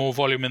getting more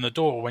volume in the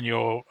door when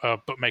you're a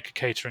bookmaker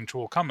catering to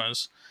all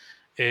comers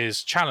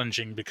is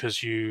challenging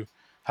because you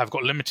have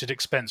got limited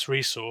expense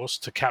resource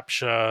to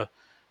capture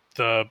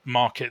the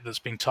market that's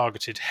being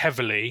targeted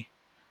heavily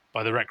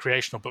by the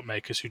recreational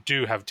bookmakers who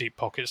do have deep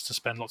pockets to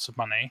spend lots of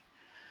money.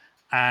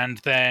 And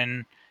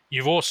then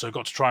you've also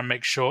got to try and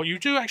make sure you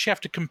do actually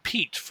have to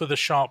compete for the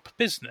sharp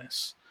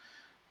business,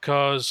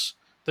 because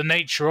the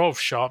nature of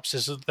sharps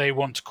is that they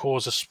want to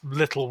cause as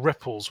little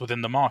ripples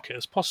within the market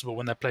as possible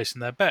when they're placing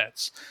their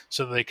bets,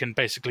 so that they can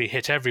basically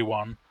hit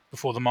everyone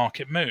before the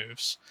market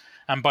moves.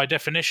 And by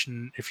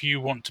definition, if you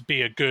want to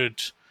be a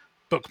good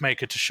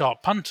bookmaker to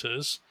sharp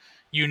punters,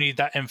 you need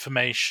that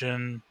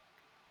information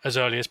as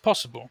early as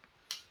possible.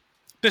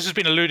 This has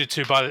been alluded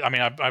to by,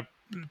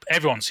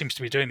 everyone seems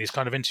to be doing these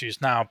kind of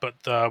interviews now, but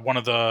one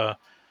of the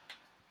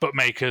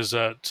bookmakers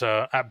at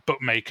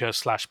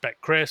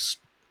bookmaker/BetChris,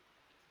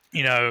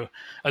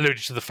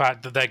 alluded to the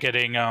fact that they're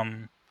getting,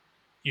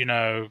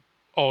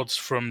 odds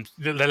from,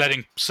 they're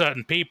letting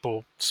certain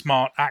people,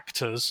 smart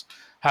actors,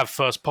 have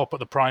first pop at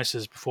the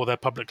prices before they're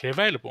publicly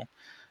available.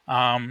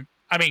 20,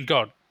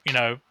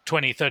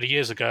 30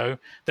 years ago,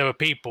 there were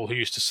people who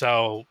used to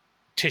sell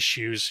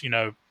tissues,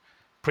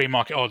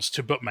 pre-market odds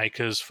to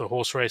bookmakers for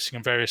horse racing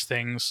and various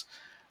things,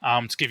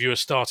 to give you a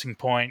starting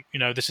point.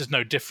 This is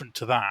no different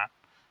to that,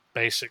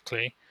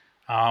 basically.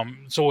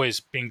 It's always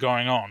been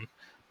going on.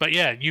 But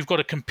yeah, you've got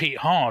to compete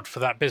hard for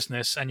that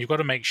business, and you've got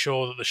to make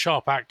sure that the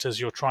sharp actors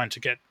you're trying to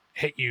get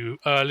hit you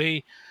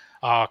early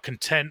are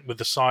content with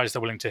the size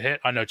they're willing to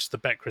hit. I noticed the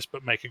BetChris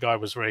bookmaker guy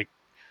was very,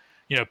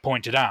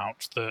 pointed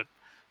out that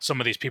some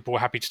of these people were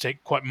happy to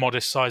take quite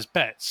modest-sized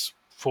bets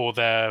for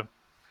their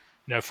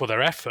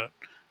effort,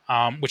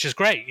 which is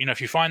great. If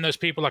you find those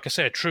people, like I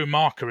say, a true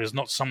marker is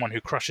not someone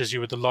who crushes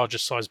you with the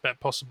largest size bet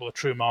possible. A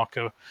true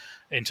marker,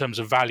 in terms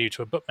of value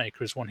to a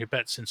bookmaker, is one who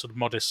bets in sort of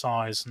modest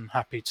size and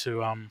happy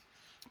to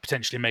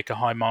potentially make a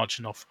high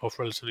margin off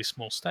relatively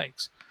small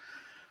stakes.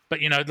 But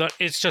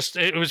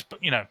it was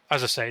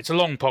as I say, it's a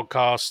long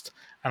podcast,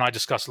 and I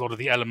discuss a lot of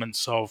the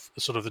elements of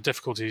sort of the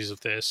difficulties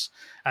of this.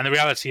 And the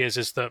reality is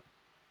that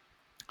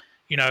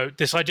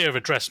this idea of a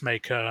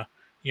dressmaker,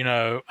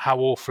 how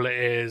awful it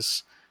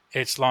is.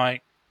 It's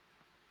like,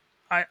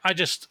 I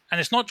just, and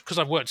it's not because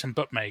I've worked in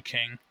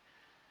bookmaking.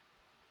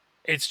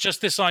 It's just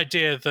this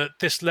idea that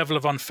this level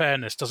of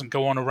unfairness doesn't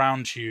go on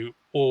around you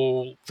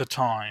all the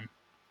time.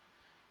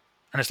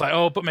 And it's like,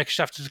 oh, bookmakers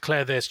have to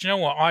declare this. Do you know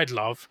what I'd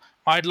love?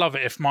 I'd love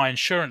it if my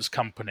insurance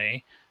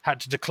company had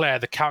to declare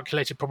the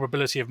calculated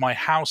probability of my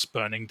house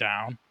burning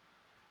down,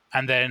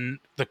 and then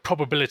the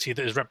probability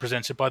that is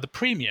represented by the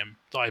premium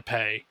that I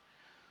pay.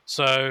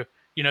 So,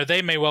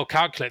 they may well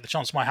calculate the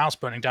chance of my house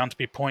burning down to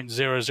be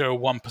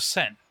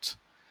 0.001%.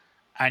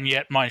 And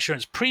yet my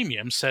insurance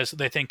premium says that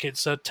they think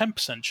it's a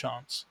 10%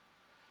 chance.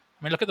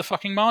 I mean, look at the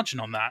fucking margin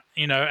on that,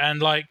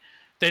 and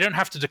they don't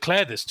have to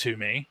declare this to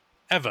me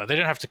ever. They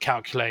don't have to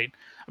calculate.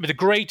 I mean, the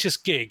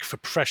greatest gig for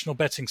professional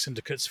betting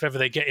syndicates, if ever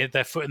they get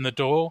their foot in the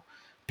door,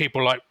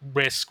 people like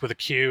Risk with a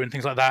Q and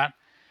things like that,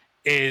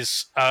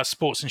 is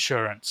sports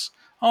insurance.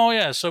 Oh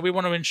yeah, so we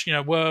want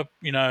to, we're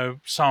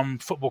some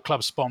football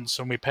club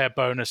sponsor, and we pay a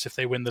bonus if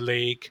they win the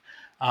league.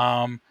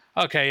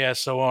 Okay, yeah,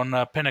 so on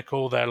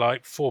Pinnacle they're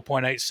like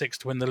 4.86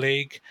 to win the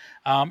league.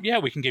 Yeah,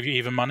 we can give you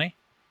even money.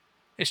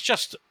 It's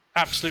just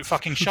absolute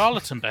fucking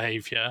charlatan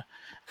behavior.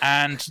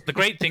 And the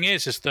great thing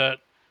is that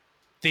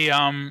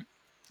the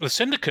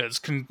syndicates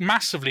can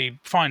massively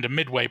find a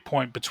midway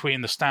point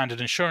between the standard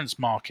insurance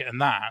market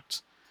and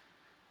that.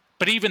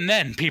 But even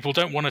then, people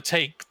don't want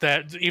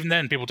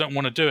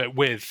to do it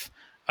with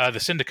the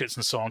syndicates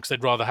and so on, because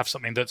they'd rather have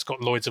something that's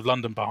got Lloyd's of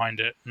London behind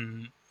it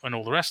and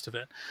all the rest of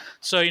it.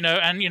 So,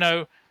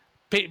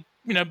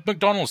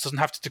 McDonald's doesn't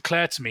have to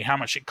declare to me how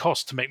much it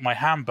costs to make my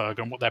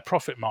hamburger and what their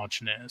profit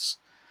margin is.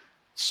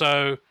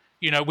 So,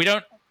 we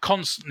don't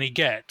constantly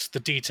get the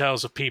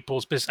details of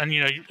people's business. And,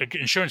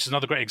 insurance is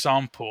another great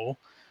example.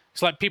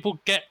 It's like people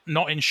get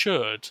not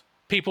insured.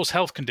 People's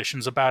health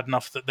conditions are bad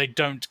enough that they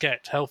don't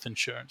get health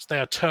insurance. They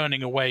are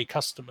turning away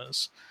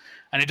customers.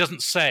 And it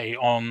doesn't say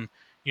on,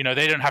 they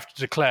don't have to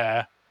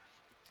declare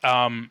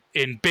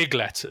in big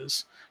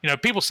letters.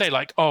 People say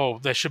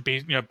there should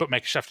be,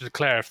 bookmakers have to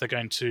declare if they're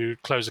going to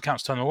close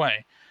accounts, turn them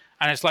away.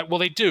 And it's like, well,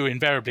 they do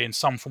invariably in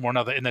some form or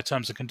another in their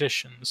terms and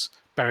conditions,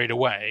 buried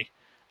away.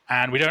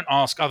 And we don't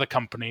ask other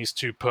companies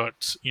to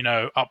put,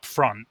 up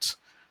front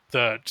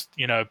that,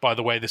 by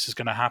the way, this is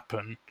going to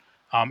happen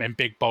in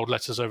big, bold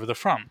letters over the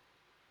front.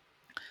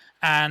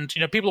 And,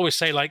 people always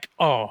say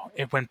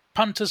when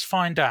punters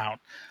find out,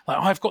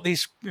 I've got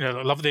these, I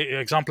love the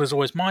example is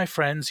always my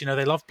friends,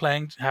 they love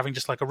having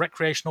just like a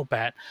recreational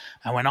bet.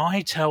 And when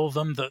I tell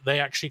them that they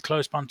actually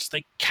close punters,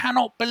 they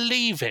cannot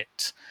believe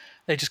it.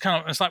 They just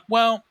cannot. It's like,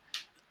 well,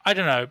 I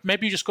don't know,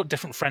 maybe you just got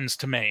different friends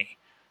to me.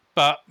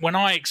 But when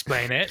I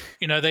explain it,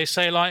 they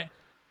say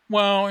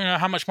well,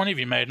 how much money have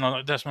you made? And I'm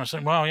like, that's when I say,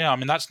 well, yeah, I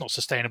mean, that's not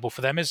sustainable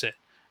for them, is it?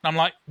 And I'm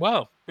like,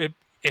 well,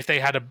 if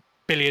they had 1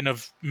 billion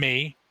of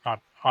me,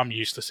 I'm a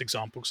useless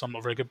example because I'm not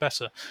a very good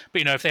better.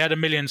 But, if they had 1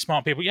 million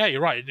smart people, yeah,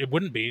 you're right. It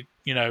wouldn't be,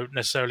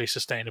 necessarily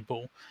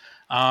sustainable.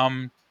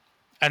 And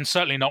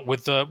certainly not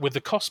with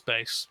the cost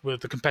base,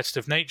 with the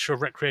competitive nature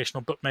of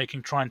recreational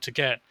bookmaking, trying to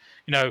get,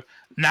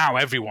 now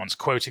everyone's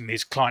quoting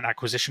these client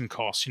acquisition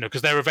costs,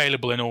 because they're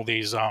available in all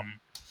these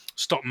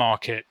stock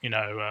market,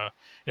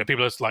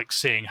 people are like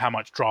seeing how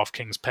much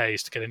DraftKings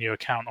pays to get a new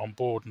account on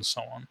board and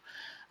so on.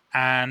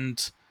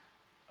 And,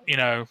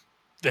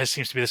 there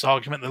seems to be this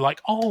argument that like,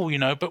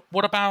 but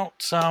what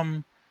about,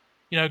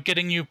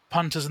 getting new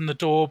punters in the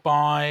door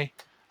by,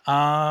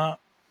 what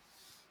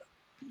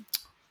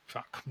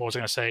was I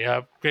going to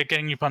say?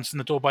 Getting new punters in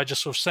the door by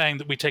just sort of saying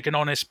that we take an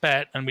honest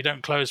bet and we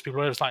don't close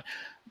people. It's like,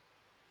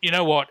 you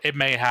know what? It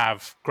may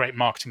have great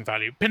marketing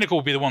value. Pinnacle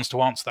will be the ones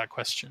to answer that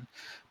question.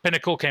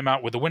 Pinnacle came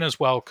out with the "Winners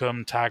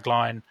Welcome"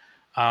 tagline.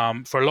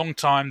 For a long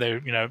time,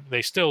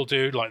 they still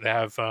do. Like they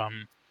have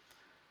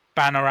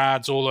banner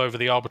ads all over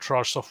the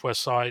arbitrage software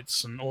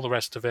sites and all the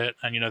rest of it.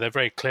 And they're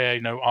very clear.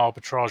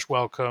 Arbitrage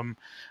welcome.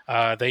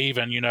 They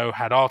even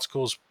had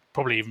articles,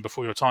 probably even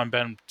before your time,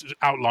 Ben,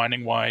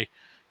 outlining why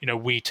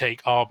we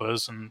take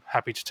arbors and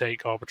happy to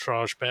take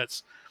arbitrage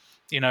bets.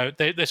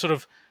 They sort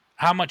of,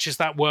 how much is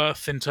that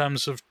worth in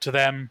terms of to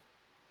them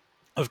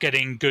of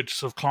getting good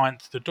sort of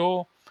client through the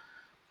door?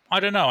 I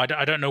don't know.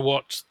 I don't know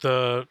what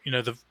the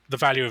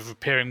value of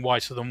appearing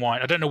whiter than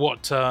white. I don't know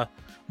what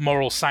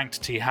moral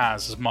sanctity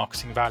has as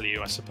marketing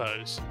value, I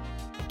suppose.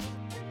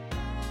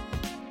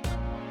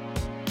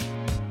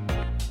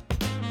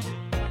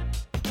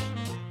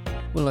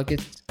 Well, I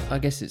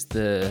guess it's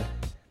the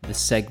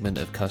segment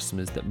of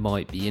customers that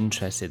might be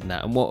interested in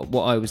that. And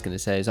what I was going to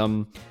say is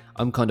I'm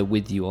kind of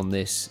with you on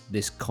this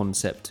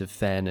concept of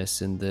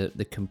fairness and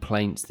the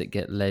complaints that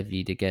get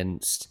levied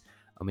against.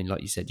 I mean,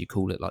 like you said, you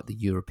call it like the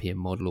European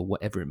model or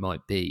whatever it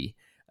might be.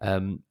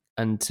 And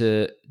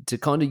to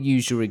kind of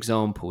use your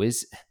example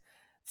is,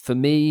 for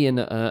me, and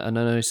I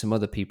know some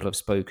other people I've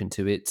spoken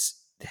to,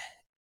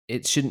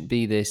 it shouldn't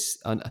be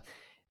this.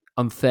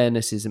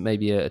 Unfairness isn't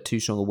maybe a too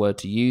strong a word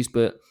to use,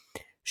 but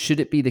should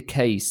it be the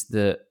case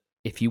that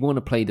if you want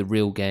to play the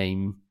real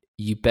game,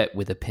 you bet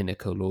with a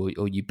Pinnacle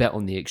or you bet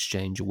on the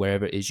exchange or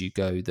wherever it is you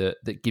go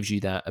that gives you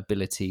that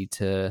ability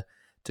to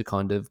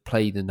kind of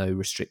play the no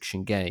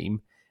restriction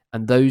game.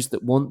 And those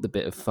that want the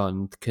bit of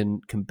fun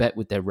can bet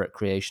with their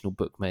recreational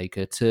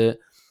bookmaker to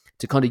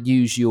kind of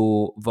use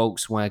your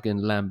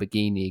Volkswagen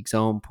Lamborghini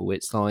example.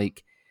 It's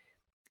like,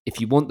 if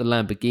you want the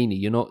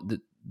Lamborghini, you're not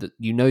the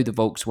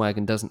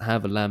Volkswagen doesn't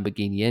have a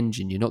Lamborghini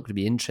engine. You're not going to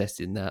be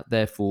interested in that.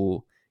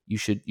 Therefore, you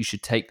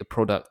should take the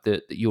product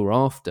that you're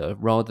after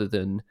rather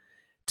than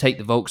take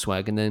the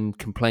Volkswagen and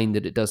complain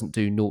that it doesn't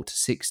do 0 to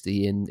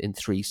 60 in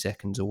 3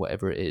 seconds or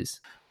whatever it is.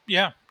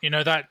 Yeah,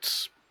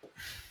 that's.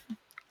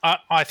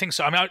 I think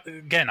so. I mean,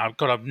 again, I've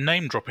got a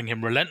name dropping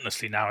him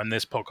relentlessly now in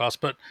this podcast,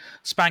 but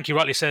Spanky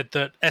rightly said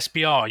that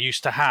SBR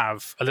used to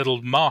have a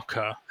little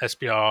marker.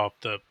 SBR,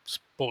 the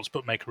Sports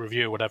Bookmaker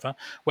Review, or whatever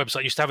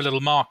website, used to have a little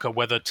marker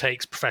whether it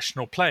takes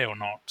professional play or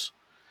not.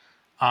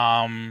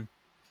 On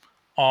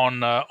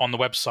the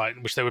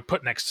website, which they would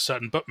put next to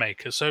certain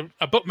bookmakers. So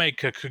a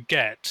bookmaker could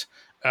get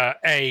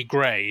a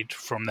grade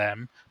from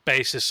them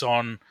basis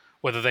on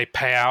whether they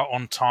pay out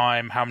on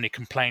time, how many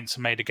complaints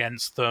are made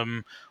against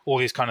them, all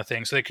these kind of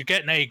things. So they could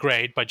get an A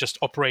grade by just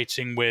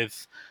operating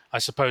with, I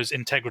suppose,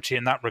 integrity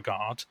in that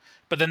regard.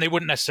 But then they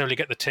wouldn't necessarily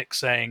get the tick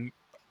saying,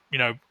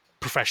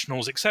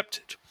 professionals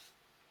accepted.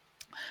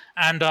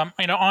 And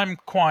I'm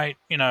quite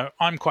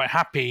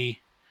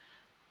happy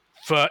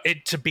for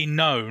it to be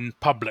known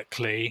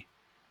publicly.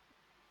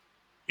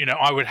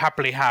 I would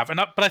happily have,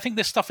 but I think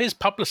this stuff is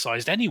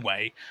publicized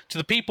anyway to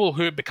the people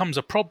who it becomes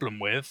a problem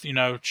with.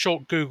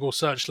 Short Google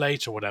search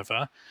later, or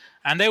whatever,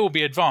 and they will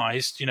be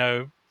advised.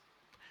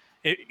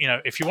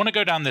 If you want to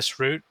go down this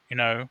route,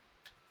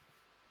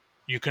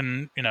 you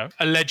can,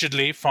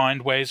 allegedly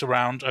find ways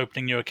around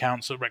opening new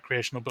accounts at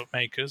recreational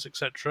bookmakers,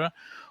 etc.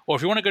 Or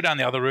if you want to go down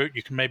the other route,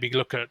 you can maybe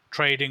look at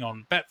trading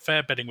on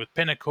Betfair, betting with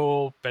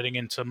Pinnacle, betting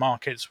into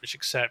markets which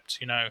accept,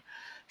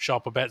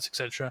 sharper bets,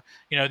 etc.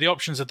 The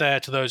options are there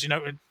to those.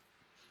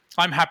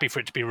 I'm happy for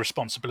it to be a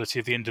responsibility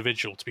of the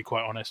individual, to be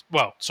quite honest.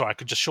 Well, sorry, I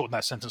could just shorten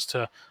that sentence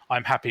to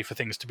I'm happy for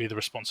things to be the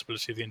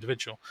responsibility of the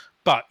individual.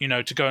 But,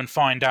 to go and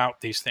find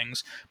out these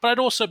things. But I'd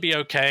also be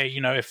okay,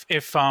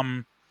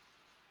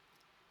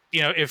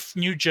 if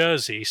New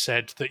Jersey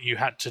said that you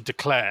had to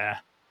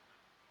declare,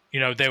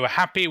 they were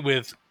happy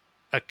with,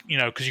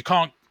 because you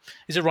can't,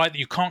 is it right that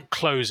you can't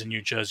close in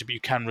New Jersey, but you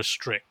can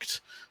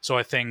restrict? So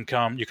I think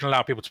you can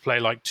allow people to play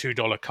like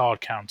 $2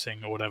 card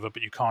counting or whatever,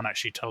 but you can't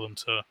actually tell them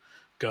to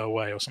go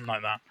away or something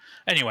like that.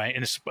 Anyway,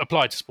 and it's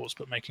applied to sports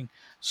bookmaking.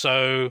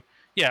 So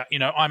yeah,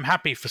 I'm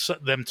happy for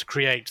them to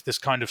create this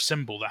kind of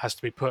symbol that has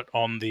to be put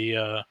on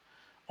the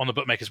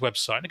bookmaker's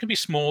website. And it can be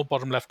small,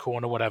 bottom left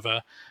corner,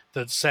 whatever,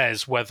 that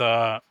says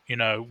whether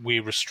we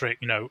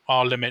restrict,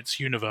 are limits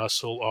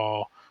universal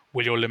or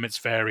will your limits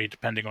vary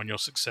depending on your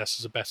success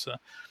as a bettor.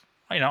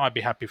 I'd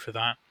be happy for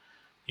that.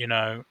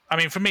 I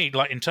mean, for me,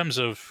 like in terms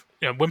of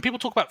when people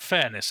talk about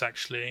fairness,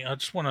 actually, I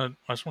just want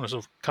to sort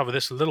of cover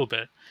this a little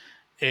bit.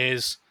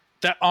 Is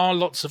there are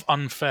lots of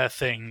unfair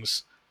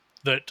things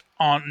that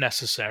aren't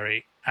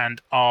necessary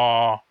and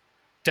are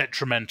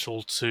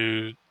detrimental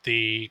to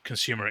the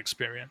consumer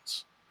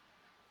experience.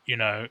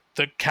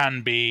 That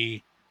can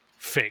be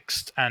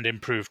fixed and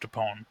improved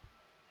upon,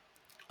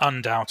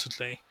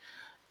 undoubtedly.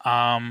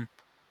 And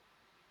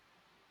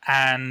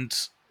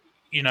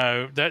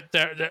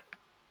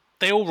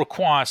they all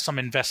require some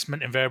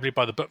investment invariably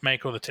by the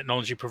bookmaker or the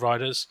technology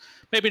providers.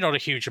 Maybe not a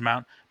huge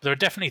amount, but there are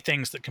definitely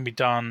things that can be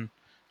done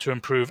to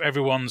improve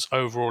everyone's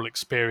overall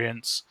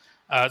experience.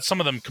 Some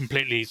of them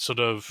completely sort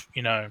of,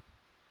 you know,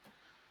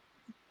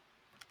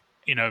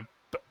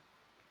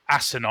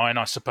 asinine,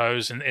 I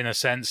suppose, in a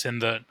sense, in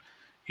that,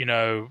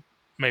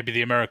 maybe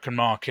the American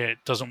market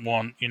doesn't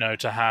want,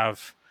 to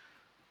have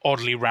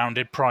oddly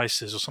rounded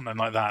prices or something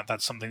like that.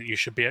 That's something that you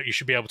should be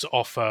able to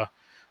offer.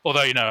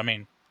 Although, I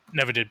mean,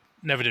 never did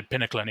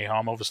Pinnacle any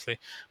harm, obviously.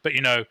 But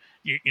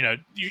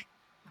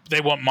they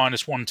want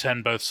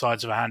 -110 both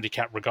sides of a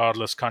handicap,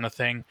 regardless, kind of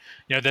thing.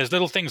 There's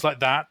little things like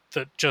that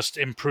that just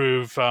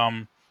improve,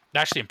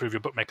 actually improve your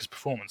bookmaker's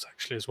performance,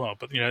 actually, as well.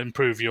 But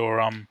improve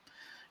your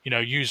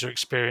user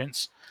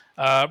experience.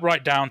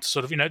 Right down to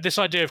sort of this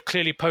idea of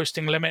clearly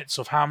posting limits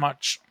of how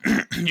much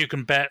you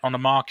can bet on a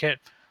market.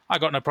 I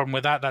got no problem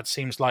with that. That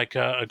seems like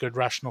a good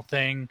rational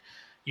thing.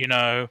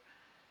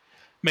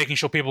 Making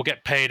sure people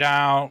get paid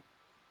out,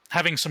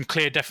 having some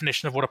clear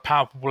definition of what a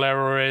palpable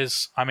error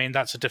is. I mean,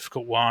 that's a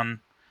difficult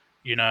one.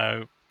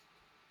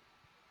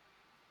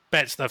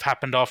 Bets that have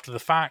happened after the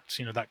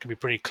fact, that can be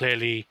pretty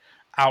clearly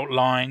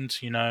outlined,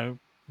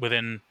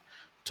 within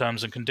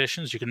terms and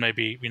conditions. You can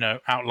maybe,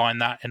 outline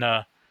that in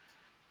a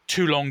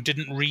too long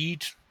didn't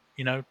read,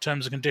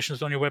 terms and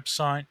conditions on your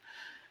website.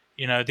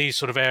 These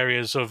sort of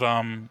areas of,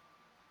 that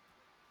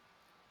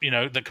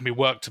can be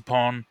worked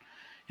upon.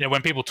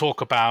 When people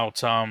talk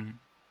about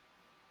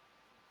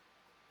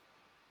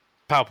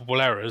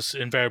palpable errors,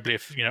 invariably,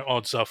 if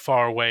odds are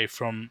far away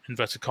from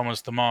inverted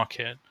commas the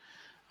market,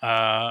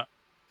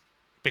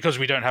 because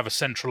we don't have a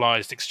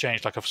centralized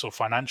exchange like a sort of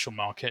financial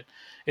market,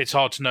 it's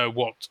hard to know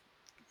what,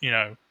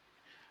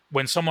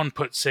 when someone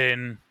puts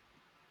in.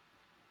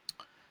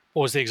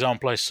 What was the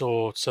example I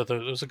saw? So there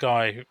was a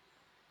guy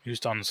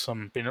who's been on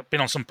some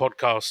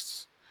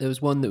podcasts. There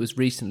was one that was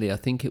recently, I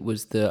think it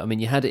was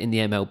you had it in the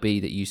MLB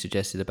that you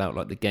suggested about,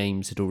 like, the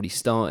games had already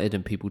started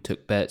and people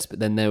took bets, but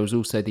then there was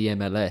also the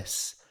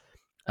MLS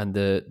and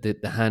the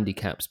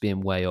handicaps being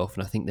way off,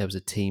 and I think there was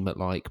a team at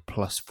like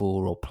 +4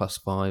 or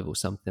 +5 or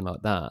something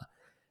like that.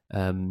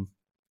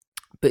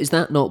 But is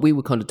that not, we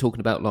were kind of talking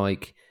about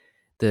like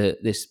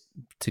this,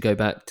 to go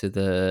back to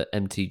the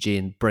MTG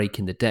and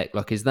breaking the deck,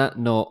 like, is that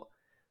not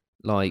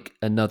like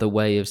another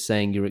way of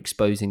saying you're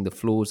exposing the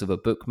flaws of a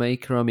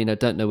bookmaker? I mean, I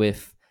don't know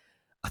if,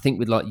 I think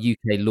with like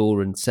UK law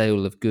and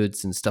sale of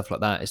goods and stuff like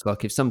that, it's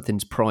like if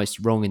something's priced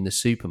wrong in the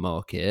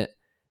supermarket,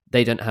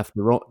 they don't have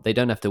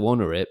to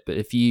honor it. But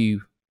if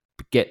you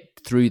get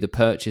through the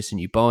purchase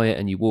and you buy it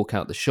and you walk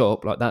out the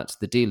shop, like, that's,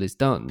 the deal is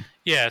done.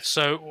 Yeah.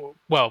 So,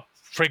 well,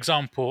 for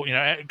example,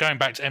 going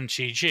back to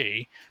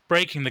MTG,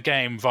 breaking the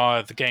game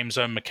via the game's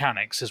own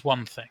mechanics is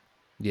one thing.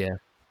 Yeah.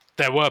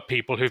 There were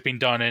people who've been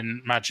done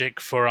in Magic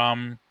for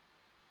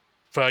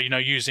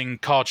using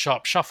card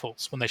sharp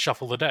shuffles when they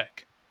shuffle the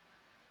deck.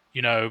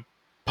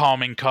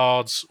 Palming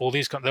cards, all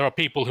these there are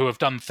people who have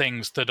done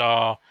things that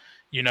are,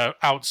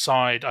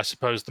 outside, I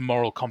suppose, the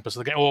moral compass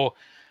of the game. Or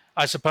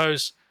I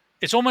suppose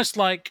it's almost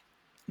like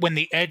when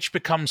the edge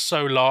becomes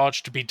so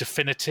large to be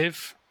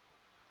definitive.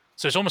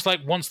 So it's almost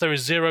like once there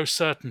is zero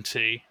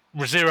uncertainty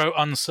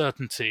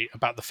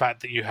about the fact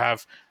that you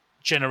have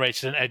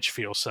generated an edge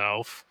for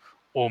yourself,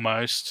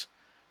 almost.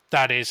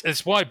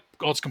 It's why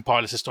odds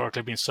compilers historically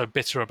have been so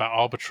bitter about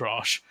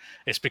arbitrage.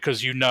 It's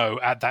because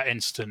at that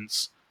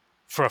instance,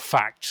 for a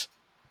fact,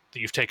 that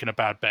you've taken a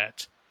bad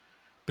bet.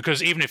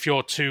 Because even if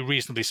you're two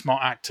reasonably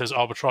smart actors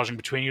arbitraging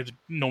between you, it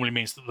normally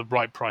means that the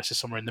right price is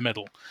somewhere in the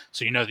middle.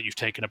 So you know that you've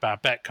taken a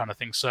bad bet, kind of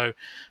thing. So,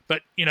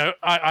 but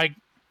the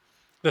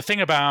thing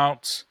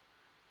about,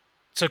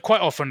 so quite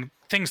often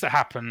things that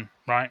happen,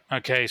 right?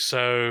 Okay,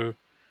 so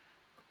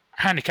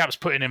handicaps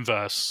put in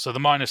inverse, so the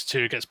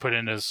 -2 gets put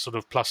in as sort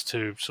of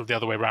 +2, sort of the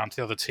other way around to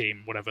the other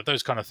team, whatever,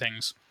 those kind of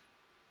things.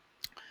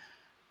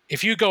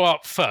 If you go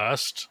up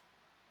first,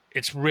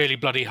 it's really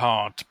bloody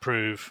hard to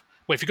prove.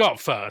 Well, if you go up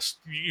first,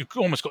 you've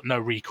almost got no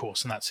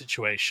recourse in that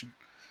situation,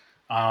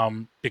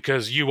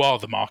 because you are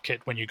the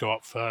market when you go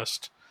up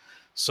first.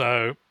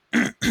 So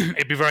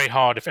it'd be very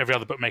hard if every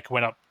other bookmaker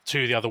went up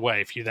 2 the other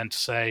way, if you then to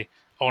say,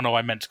 oh no,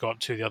 I meant to go up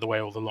 2 the other way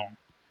all along.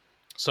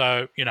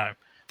 So,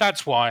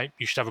 that's why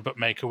you should have a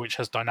bookmaker which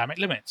has dynamic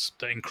limits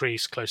that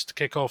increase close to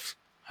kickoff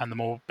and the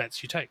more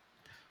bets you take.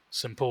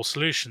 Simple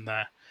solution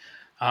there.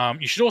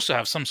 You should also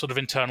have some sort of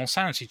internal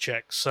sanity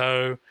check.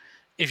 So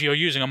if you're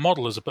using a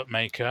model as a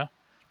bookmaker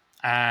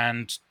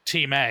and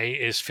Team A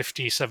is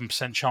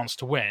 57% chance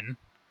to win,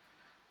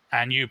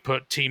 and you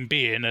put Team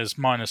B in as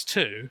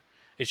 -2,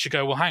 it should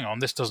go, well, hang on,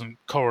 this doesn't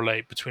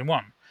correlate between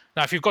one.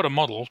 Now, if you've got a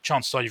model,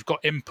 chances are you've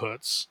got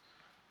inputs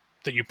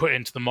that you put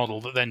into the model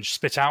that then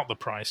spit out the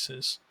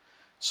prices.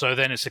 So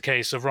then it's a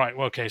case of, right,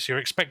 well, okay, so your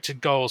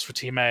expected goals for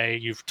Team A,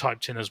 you've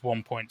typed in as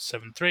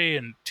 1.73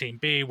 and Team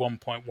B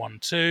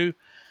 1.12,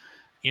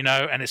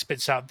 and it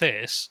spits out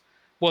this.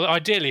 Well,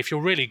 ideally, if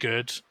you're really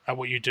good at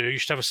what you do, you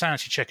should have a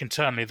sanity check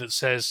internally that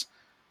says,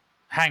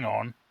 hang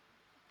on,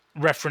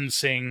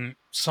 referencing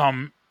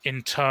some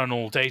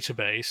internal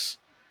database,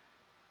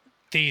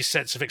 these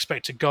sets of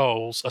expected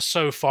goals are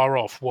so far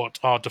off what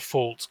our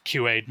default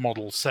QA'd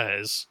model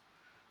says.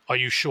 Are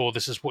you sure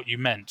this is what you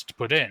meant to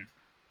put in?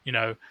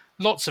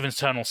 Lots of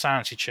internal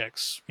sanity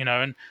checks,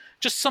 and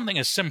just something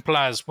as simple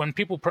as when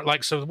people put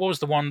so what was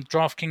the one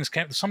DraftKings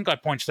came, some guy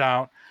pointed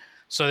out,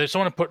 so they just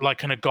want to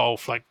put in a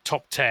golf,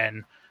 top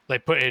 10, they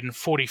put in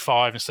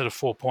 45 instead of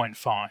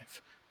 4.5.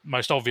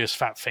 Most obvious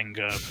fat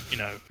finger,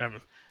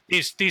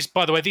 These,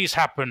 by the way, these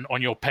happen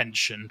on your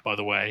pension, by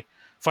the way.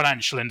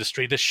 Financial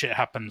industry, this shit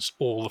happens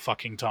all the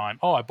fucking time.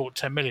 Oh, I bought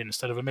 10 million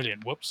instead of a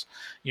million. Whoops.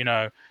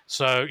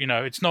 So,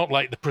 it's not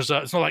like it's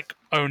not like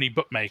only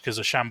bookmakers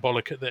are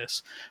shambolic at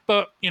this.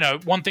 But,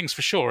 one thing's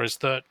for sure is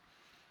that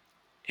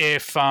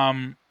if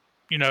the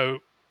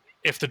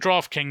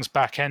DraftKings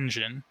back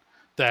engine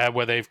there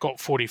where they've got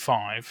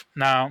 45,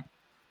 now,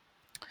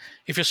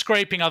 if you're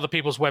scraping other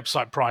people's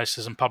website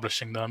prices and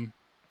publishing them,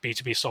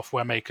 B2B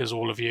software makers,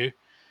 all of you,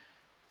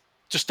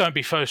 just don't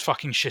be so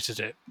fucking shit at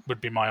it,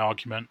 would be my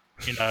argument.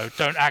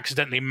 Don't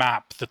accidentally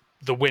map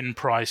the win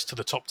price to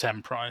the top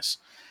 10 price.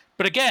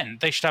 But again,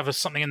 they should have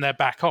something in their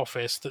back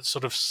office that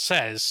sort of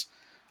says,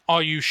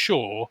 are you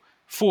sure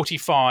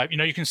 45,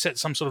 you can set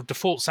some sort of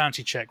default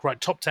sanity check, right?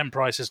 Top 10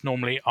 prices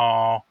normally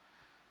are,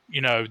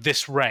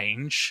 this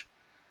range.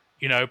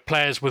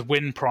 Players with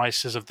win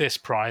prices of this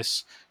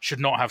price should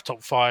not have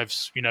top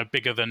fives,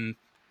 bigger than...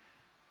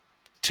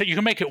 You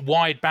can make it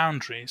wide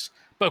boundaries.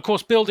 But of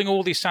course, building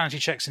all these sanity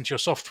checks into your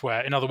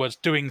software, in other words,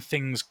 doing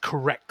things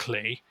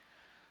correctly,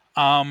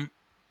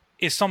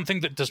 is something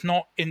that does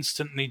not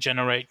instantly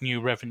generate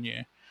new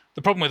revenue.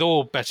 The problem with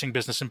all betting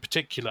business in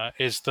particular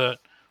is that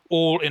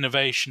all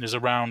innovation is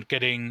around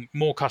getting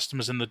more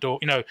customers in the door.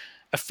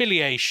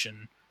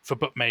 Affiliation for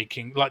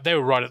bookmaking, they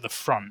were right at the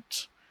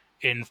front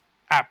in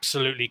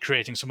absolutely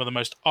creating some of the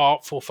most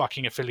artful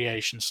fucking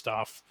affiliation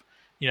stuff.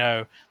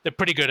 They're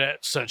pretty good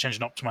at search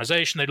engine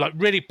optimization. They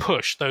really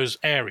push those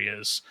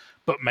areas,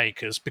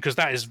 bookmakers, because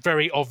that is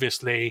very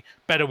obviously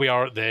better we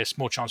are at this,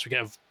 more chance we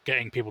get of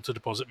getting people to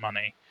deposit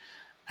money.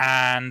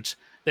 And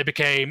they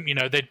became,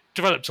 they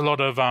developed a lot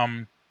of,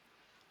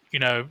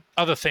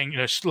 other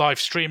things, live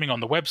streaming on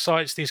the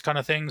websites, these kind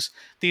of things.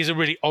 These are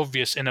really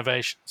obvious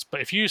innovations.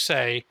 But if you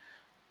say,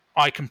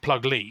 I can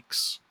plug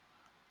leaks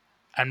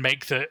and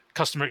make the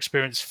customer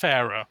experience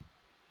fairer,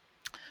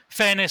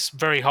 fairness,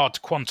 very hard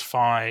to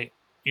quantify,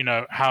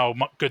 how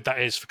good that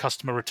is for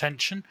customer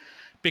retention,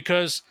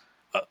 because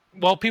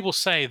while people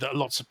say that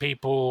lots of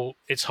people,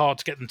 it's hard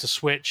to get them to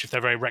switch if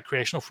they're very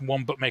recreational from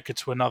one bookmaker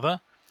to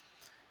another,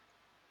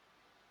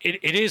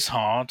 it is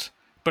hard,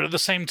 but at the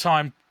same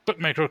time,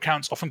 bookmaker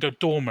accounts often go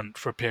dormant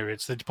for a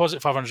period. So they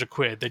deposit 500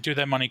 quid, they do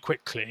their money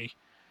quickly,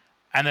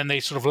 and then they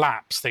sort of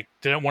lapse. They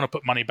don't want to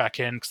put money back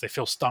in because they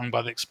feel stung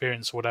by the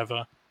experience or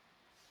whatever.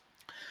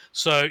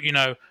 So,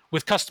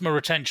 with customer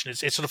retention, it's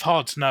sort of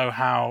hard to know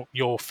how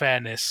your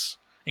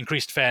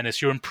increased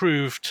fairness, your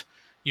improved,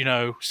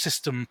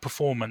 system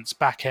performance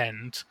back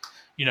end,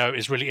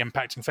 is really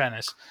impacting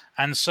fairness.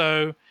 And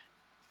so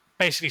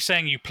basically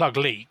saying you plug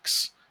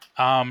leaks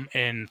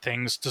in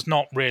things does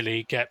not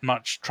really get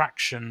much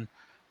traction,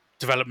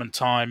 development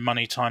time,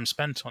 money time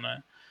spent on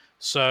it.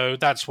 So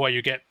that's why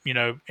you get,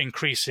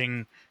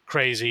 increasing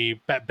crazy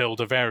bet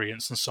builder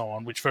variants and so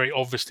on, which very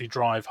obviously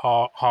drive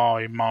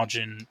high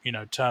margin,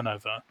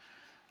 turnover,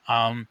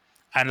 and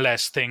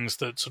less things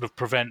that sort of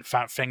prevent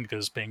fat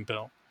fingers being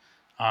built.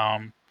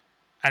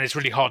 And it's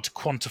really hard to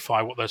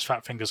quantify what those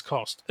fat fingers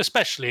cost,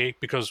 especially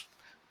because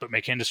the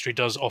bookmaking industry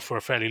does offer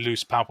a fairly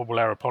loose, palpable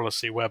error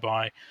policy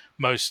whereby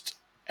most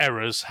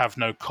errors have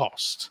no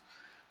cost,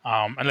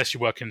 unless you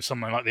work in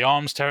something like the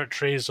arms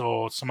territories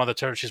or some other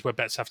territories where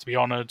bets have to be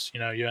honoured,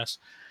 US.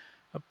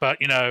 But,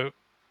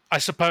 I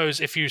suppose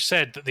if you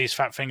said that these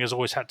fat fingers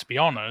always had to be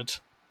honoured,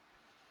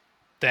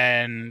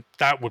 then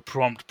that would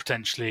prompt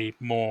potentially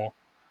more,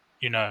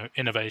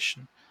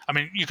 innovation. I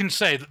mean, you can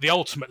say that the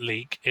ultimate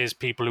leak is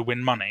people who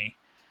win money,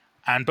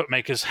 and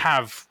bookmakers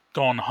have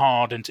gone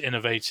hard into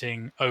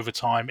innovating over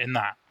time in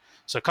that.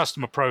 So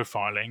customer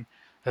profiling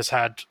has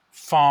had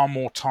far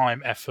more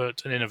time,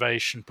 effort, and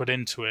innovation put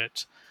into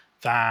it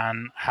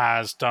than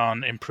has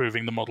done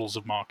improving the models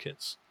of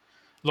markets.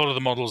 A lot of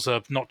the models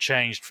have not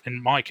changed.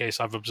 In my case,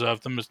 I've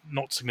observed them as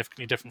not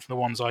significantly different from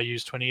the ones I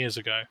used 20 years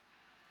ago,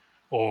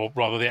 or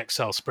rather the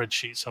Excel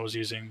spreadsheets I was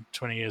using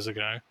 20 years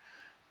ago.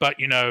 But,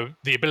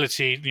 the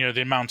ability,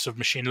 the amount of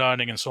machine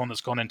learning and so on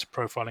that's gone into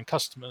profiling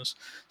customers.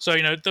 So,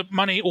 the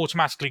money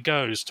automatically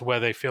goes to where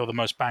they feel the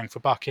most bang for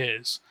buck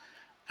is.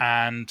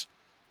 And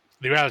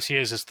the reality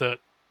is that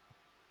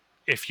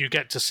if you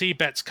get to see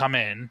bets come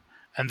in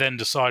and then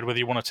decide whether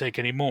you want to take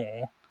any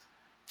more,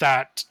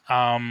 that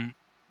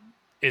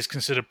is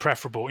considered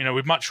preferable.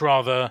 We'd much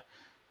rather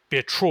be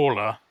a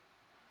trawler,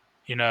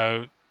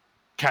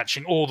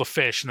 catching all the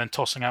fish and then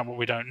tossing out what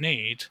we don't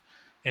need,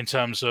 in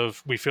terms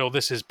of we feel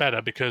this is better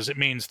because it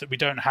means that we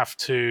don't have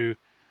to,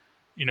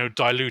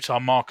 dilute our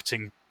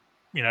marketing.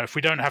 If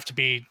we don't have to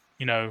be,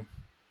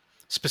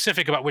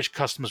 specific about which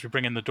customers we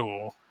bring in the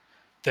door,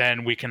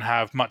 then we can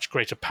have much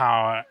greater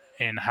power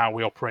in how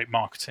we operate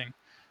marketing,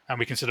 and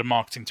we consider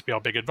marketing to be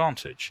our big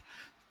advantage.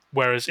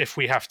 Whereas if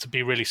we have to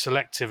be really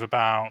selective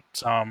about,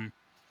 how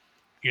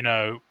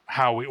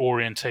we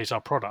orientate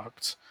our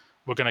product,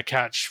 we're going to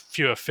catch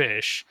fewer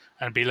fish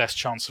and be less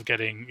chance of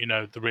getting,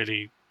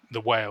 the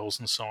whales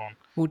and so on.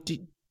 Well,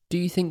 do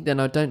you think then,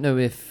 I don't know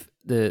if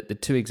the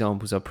two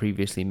examples I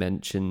previously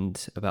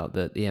mentioned about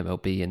the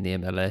MLB and the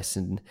MLS,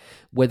 and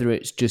whether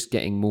it's just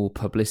getting more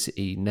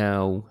publicity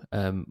now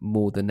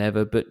more than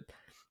ever, but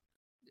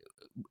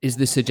is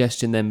the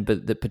suggestion then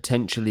that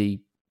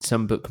potentially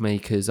some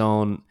bookmakers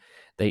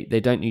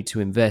they don't need to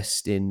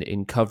invest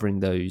in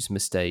covering those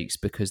mistakes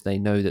because they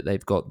know that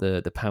they've got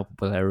the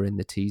palpable error in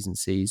the T's and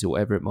C's or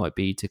whatever it might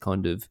be to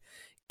kind of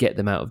get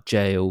them out of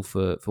jail,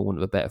 for want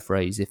of a better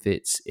phrase, if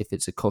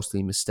it's a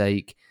costly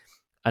mistake,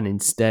 and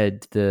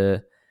instead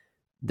the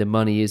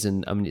money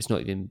isn't, I mean, it's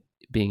not even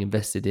being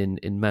invested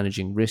in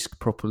managing risk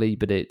properly,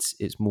 but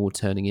it's more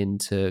turning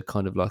into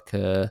kind of like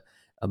a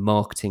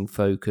marketing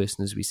focus.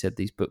 And as we said,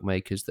 these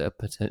bookmakers that are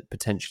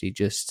potentially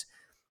just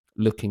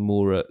looking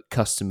more at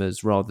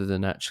customers rather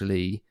than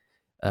actually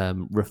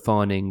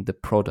refining the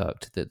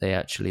product that they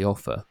actually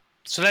offer.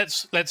 So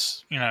let's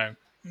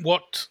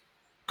what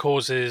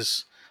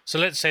causes. So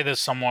let's say there's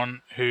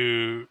someone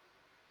who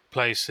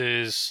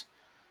places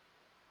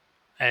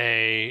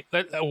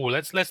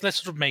let's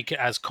sort of make it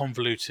as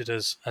convoluted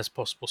as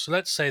possible. So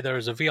let's say there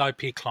is a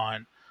VIP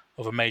client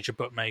of a major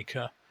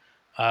bookmaker,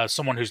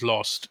 someone who's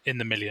lost in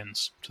the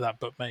millions to that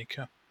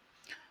bookmaker,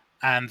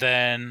 and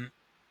then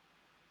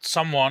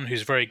someone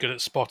who's very good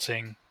at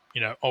spotting,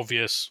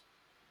 obvious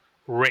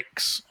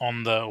ricks or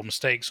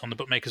mistakes on the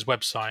bookmaker's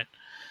website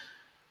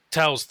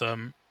tells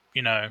them,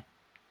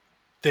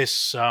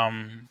 this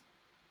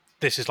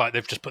this is like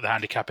they've just put the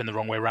handicap in the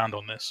wrong way around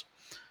on this.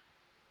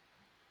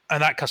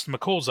 And that customer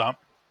calls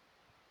up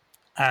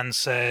and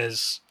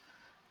says,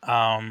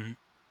 I'd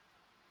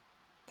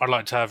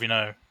like to have,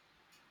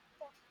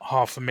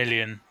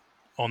 $500,000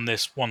 on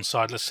this one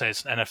side. Let's say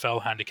it's an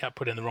NFL handicap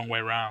put in the wrong way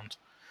around.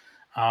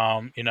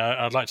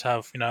 I'd like to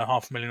have,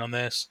 $500,000 on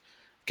this.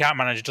 Account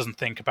manager doesn't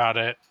think about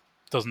it,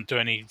 doesn't do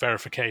any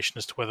verification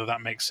as to whether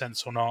that makes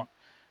sense or not.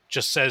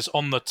 Just says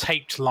on the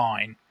taped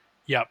line,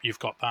 yep, you've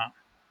got that.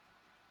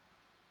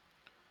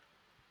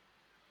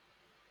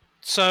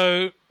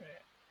 So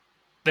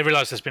they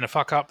realize there's been a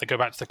fuck up. They go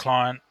back to the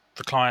client.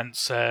 The client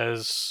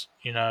says,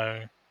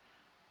 no,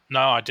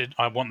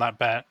 I want that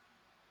bet,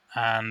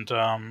 and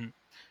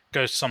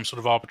goes to some sort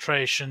of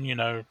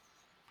arbitration,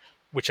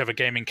 whichever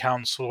gaming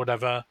council or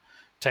whatever,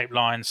 tape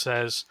line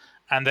says.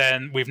 And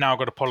then we've now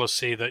got a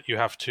policy that you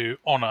have to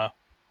honor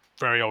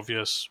very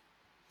obvious,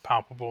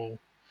 palpable,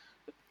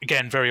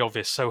 again, very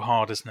obvious, so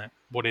hard, isn't it?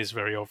 What is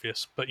very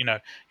obvious? But,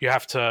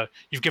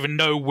 you've given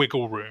no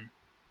wiggle room.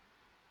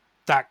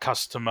 That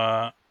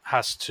customer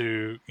has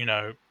to,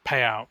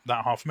 pay out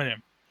that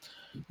 $500,000.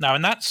 Now,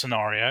 in that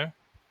scenario,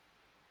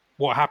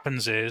 what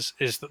happens is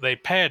that they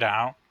pay it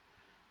out,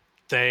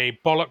 they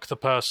bollock the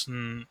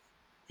person,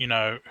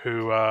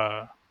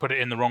 who put it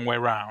in the wrong way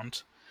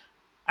around,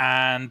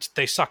 and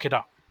they suck it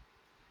up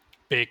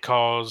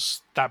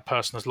because that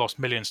person has lost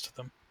millions to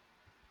them.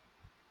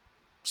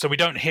 So we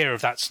don't hear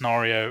of that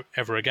scenario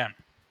ever again.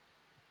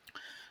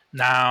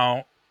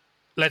 Now,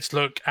 let's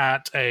look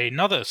at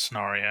another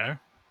scenario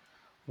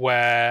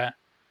where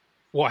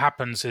what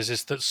happens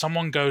is that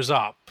someone goes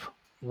up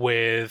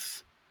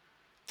with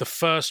the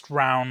first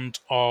round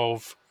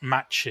of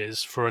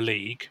matches for a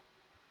league.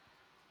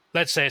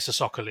 Let's say it's a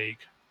soccer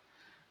league.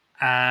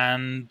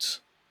 And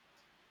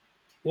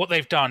what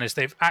they've done is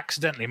they've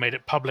accidentally made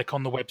it public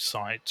on the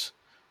website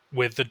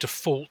with the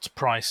default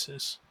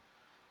prices.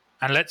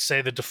 And let's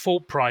say the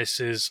default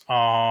prices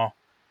are,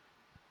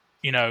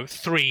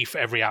 3 for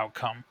every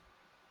outcome,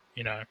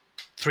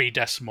 3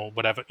 decimal,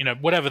 whatever,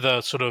 whatever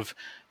the sort of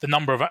the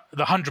number of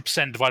the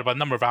 100% divided by the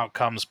number of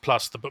outcomes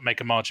plus the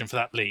bookmaker margin for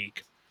that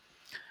league.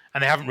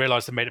 And they haven't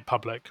realized they made it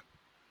public.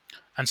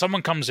 And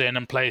someone comes in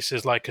and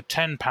places like a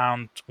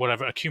 £10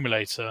 whatever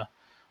accumulator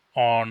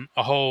on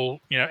a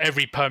whole,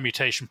 every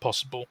permutation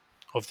possible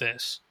of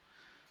this.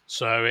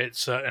 So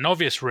it's an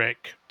obvious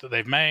rick that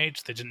they've made.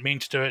 They didn't mean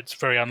to do it. It's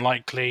very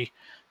unlikely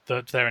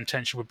that their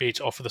intention would be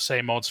to offer the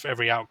same odds for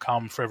every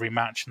outcome for every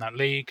match in that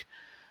league.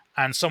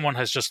 And someone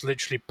has just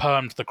literally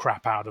permed the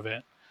crap out of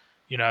it.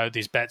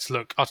 These bets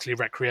look utterly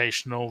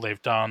recreational.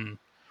 They've done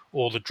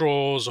all the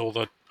draws, all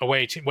the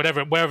away team,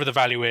 wherever the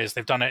value is.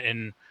 They've done it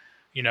in,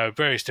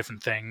 various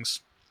different things.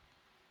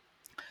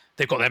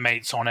 They've got their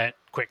mates on it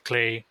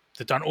quickly.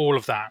 They've done all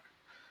of that.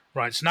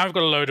 Right, so now we've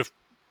got a load of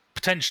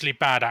potentially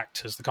bad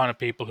actors, the kind of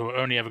people who are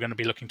only ever going to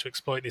be looking to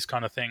exploit these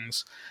kind of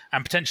things,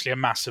 and potentially a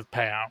massive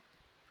payout.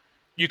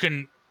 You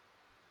can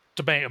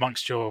debate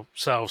amongst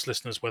yourselves,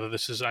 listeners, whether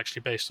this is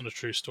actually based on a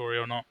true story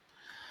or not.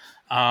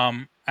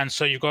 And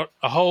so you've got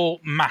a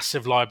whole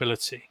massive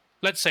liability.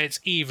 Let's say it's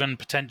even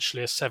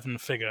potentially a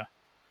 7-figure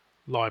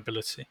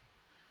liability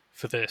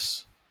for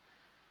this.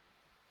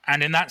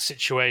 And in that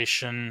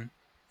situation,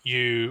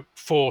 you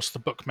force the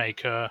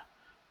bookmaker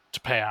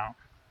to pay out.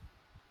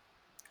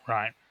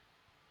 right?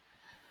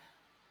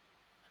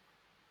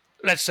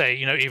 Let's say,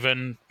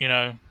 even,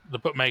 the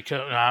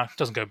bookmaker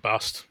doesn't go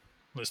bust.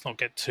 Let's not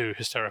get too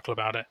hysterical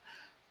about it.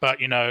 But,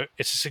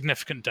 it's a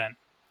significant dent.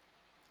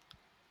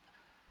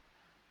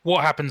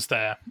 What happens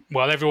there?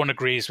 Well, everyone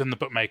agrees with the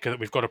bookmaker that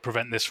we've got to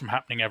prevent this from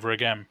happening ever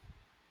again.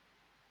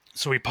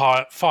 So we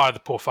fire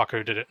the poor fucker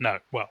who did it. No,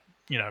 well,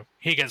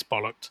 he gets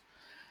bollocked.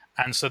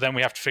 And so then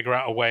we have to figure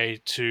out a way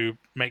to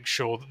make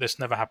sure that this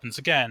never happens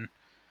again.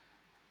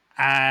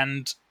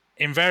 And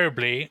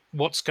invariably,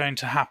 what's going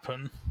to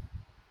happen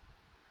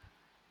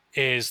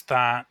is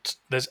that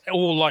there's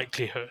all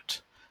likelihood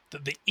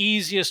that the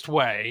easiest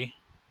way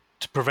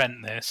to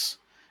prevent this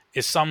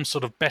is some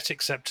sort of bet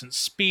acceptance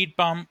speed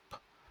bump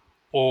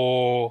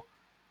or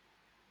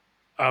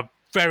a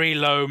very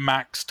low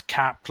maxed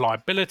cap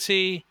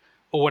liability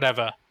or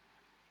whatever.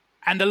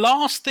 And the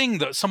last thing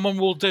that someone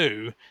will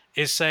do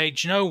is say,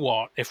 do you know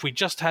what? If we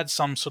just had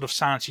some sort of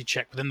sanity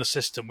check within the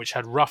system which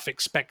had rough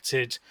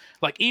expected,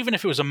 like even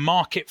if it was a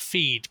market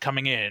feed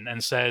coming in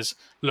and says,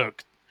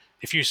 look,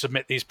 if you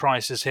submit these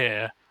prices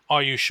here,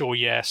 are you sure?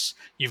 Yes.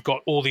 You've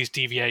got all these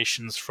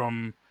deviations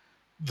from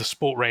the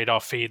Sport Radar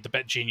feed, the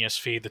Bet Genius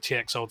feed, the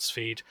TX Odds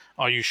feed.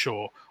 Are you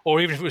sure?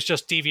 Or even if it was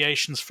just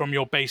deviations from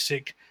your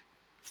basic,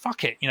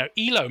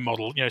 ELO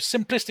model,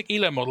 simplistic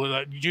ELO model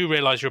that you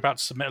realize you're about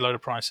to submit a load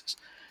of prices.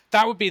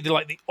 That would be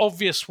the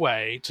obvious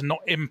way to not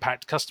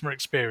impact customer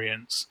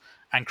experience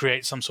and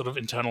create some sort of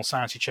internal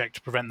sanity check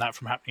to prevent that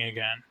from happening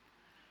again.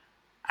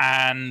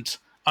 And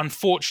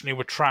unfortunately,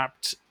 we're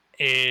trapped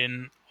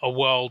in a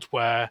world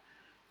where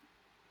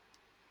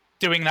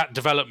doing that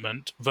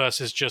development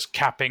versus just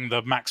capping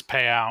the max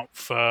payout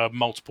for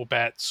multiple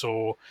bets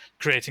or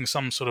creating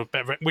some sort of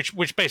bet,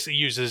 which basically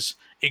uses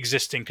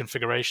existing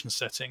configuration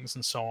settings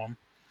and so on.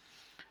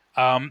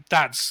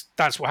 That's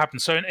what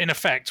happens. So in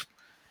effect,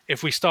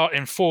 if we start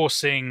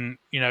enforcing,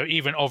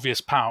 even obvious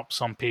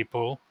palps on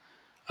people,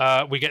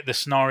 we get this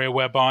scenario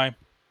whereby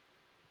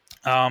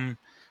we're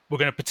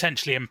going to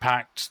potentially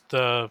impact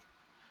we're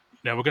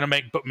going to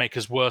make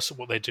bookmakers worse at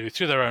what they do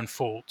through their own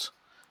fault,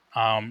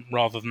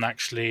 rather than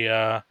actually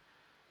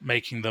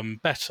making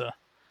them better.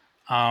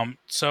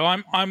 So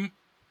I'm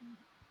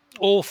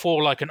all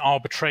for an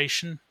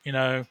arbitration,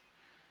 but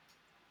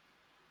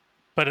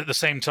at the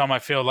same time I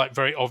feel like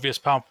very obvious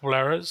palpable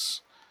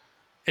errors.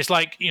 It's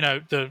like,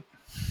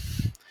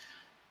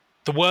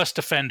 the worst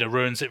offender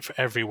ruins it for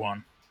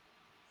everyone,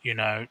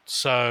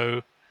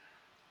 So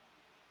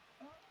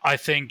I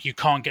think you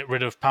can't get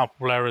rid of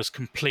palpable errors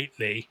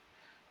completely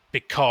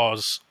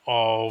because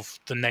of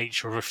the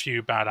nature of a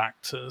few bad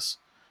actors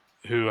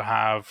who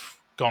have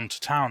gone to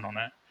town on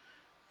it,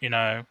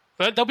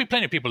 But there'll be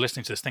plenty of people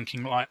listening to this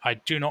thinking, I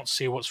do not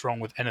see what's wrong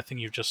with anything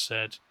you've just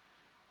said.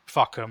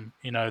 Fuck them.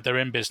 They're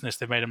in business.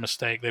 They've made a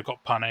mistake. They've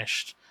got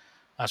punished.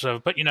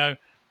 But,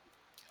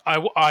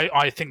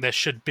 I think there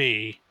should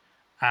be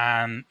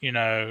an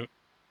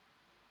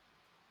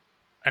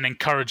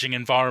encouraging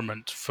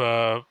environment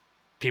for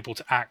people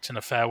to act in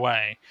a fair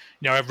way.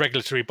 I have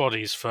regulatory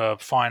bodies for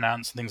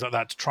finance and things like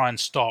that to try and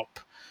stop,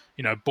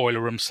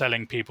 boiler room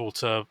selling people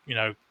to,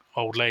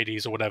 old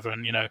ladies or whatever.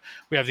 And,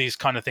 we have these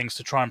kind of things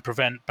to try and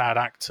prevent bad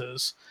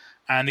actors.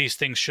 And these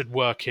things should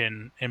work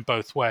in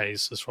both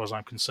ways, as far as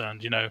I'm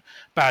concerned.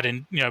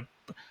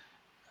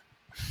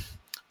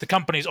 The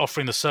companies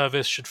offering the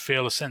service should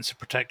feel a sense of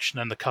protection,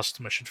 and the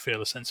customer should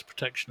feel a sense of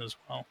protection as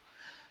well.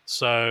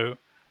 So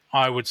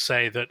I would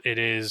say that it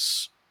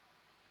is,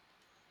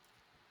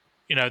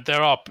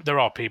 there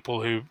are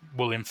people who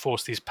will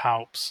enforce these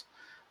palps,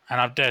 and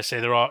I dare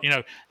say there are,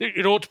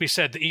 it ought to be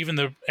said that even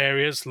the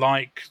areas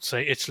like,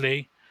 say,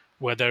 Italy,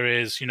 where there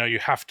is,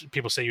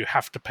 people say you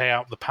have to pay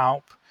out the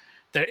palp,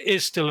 there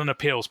is still an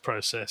appeals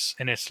process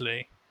in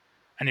Italy.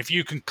 And if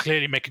you can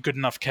clearly make a good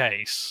enough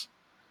case,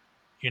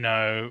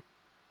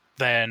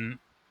 then,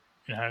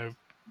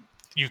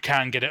 you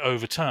can get it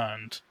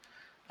overturned.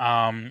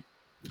 I'm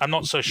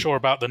not so sure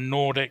about the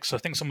Nordics. I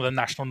think some of the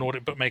national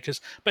Nordic bookmakers,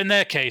 but in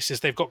their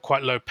cases, they've got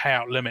quite low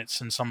payout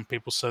limits in some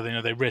people, so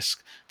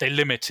they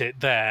limit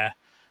it there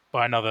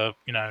by another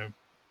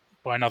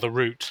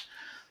route.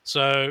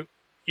 So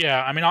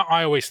yeah, I mean,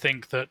 I always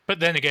think that, but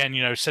then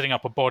again, setting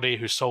up a body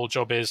whose sole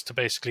job is to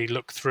basically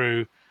look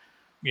through,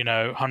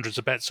 hundreds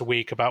of bets a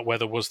week about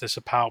whether was this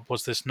a palp,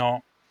 was this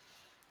not.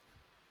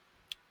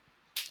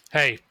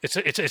 Hey,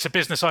 it's a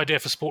business idea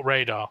for Sport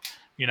Radar.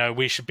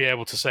 We should be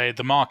able to say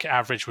the market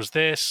average was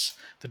this,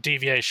 the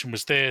deviation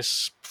was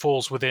this,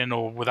 falls within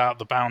or without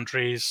the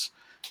boundaries,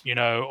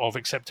 of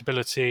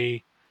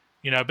acceptability,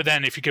 But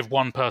then if you give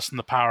one person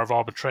the power of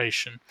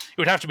arbitration, it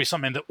would have to be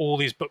something that all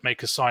these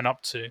bookmakers sign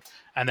up to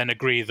and then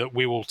agree that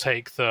we will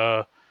take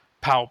the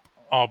palp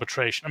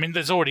arbitration. I mean,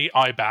 there's already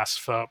IBAS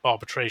for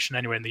arbitration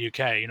anyway in the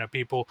UK,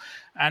 people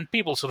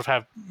sort of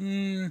have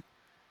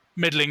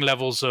middling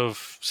levels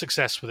of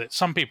success with it.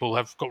 Some people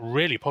have got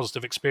really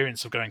positive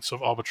experience of going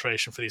sort of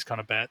arbitration for these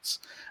kind of bets,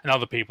 and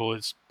other people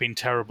it's been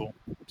terrible.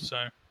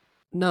 So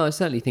no, I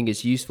certainly think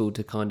it's useful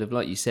to kind of,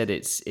 like you said,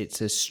 it's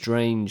a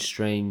strange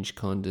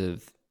kind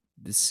of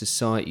the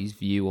society's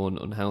view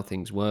on how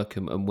things work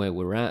and where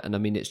we're at. And I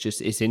mean,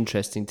 it's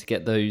interesting to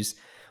get those,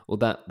 or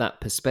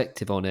that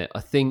perspective on it.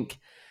 I think,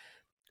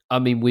 I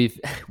mean,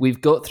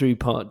 we've got through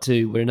part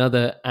 2. We're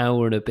another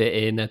hour and a bit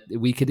in.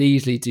 We could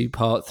easily do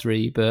part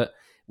 3, but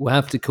we'll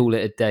have to call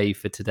it a day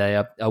for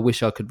today. I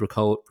wish I could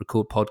record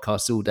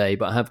podcasts all day,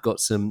 but I have got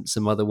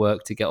some other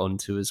work to get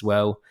onto as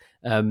well.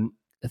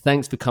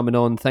 Thanks for coming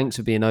on. Thanks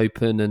for being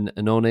open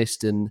and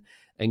honest and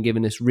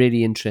giving us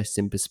really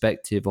interesting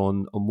perspective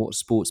on what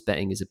sports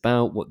betting is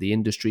about, what the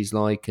industry's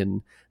like,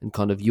 and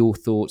kind of your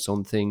thoughts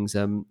on things.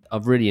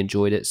 I've really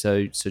enjoyed it,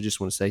 so just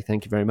want to say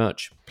thank you very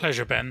much.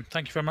 Pleasure, Ben.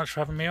 Thank you very much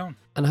for having me on.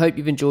 And I hope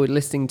you've enjoyed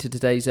listening to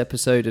today's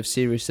episode of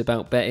Serious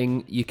About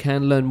Betting. You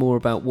can learn more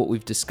about what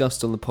we've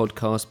discussed on the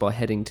podcast by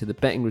heading to the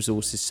betting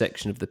resources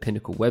section of the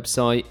Pinnacle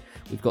website.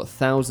 We've got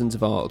thousands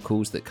of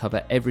articles that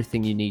cover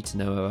everything you need to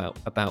know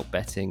about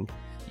betting.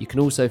 You can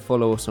also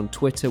follow us on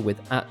Twitter with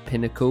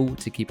 @Pinnacle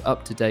to keep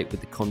up to date with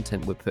the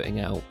content we're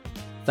putting out.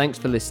 Thanks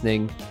for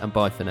listening, and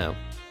bye for now.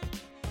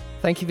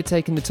 Thank you for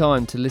taking the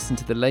time to listen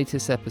to the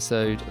latest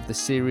episode of the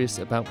Serious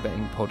About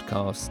Betting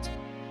podcast.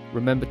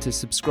 Remember to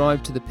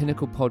subscribe to the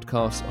Pinnacle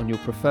podcast on your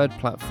preferred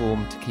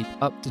platform to keep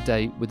up to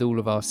date with all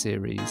of our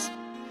series.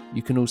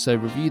 You can also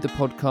review the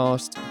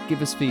podcast,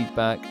 give us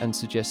feedback, and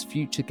suggest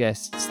future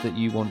guests that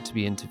you want to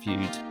be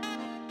interviewed.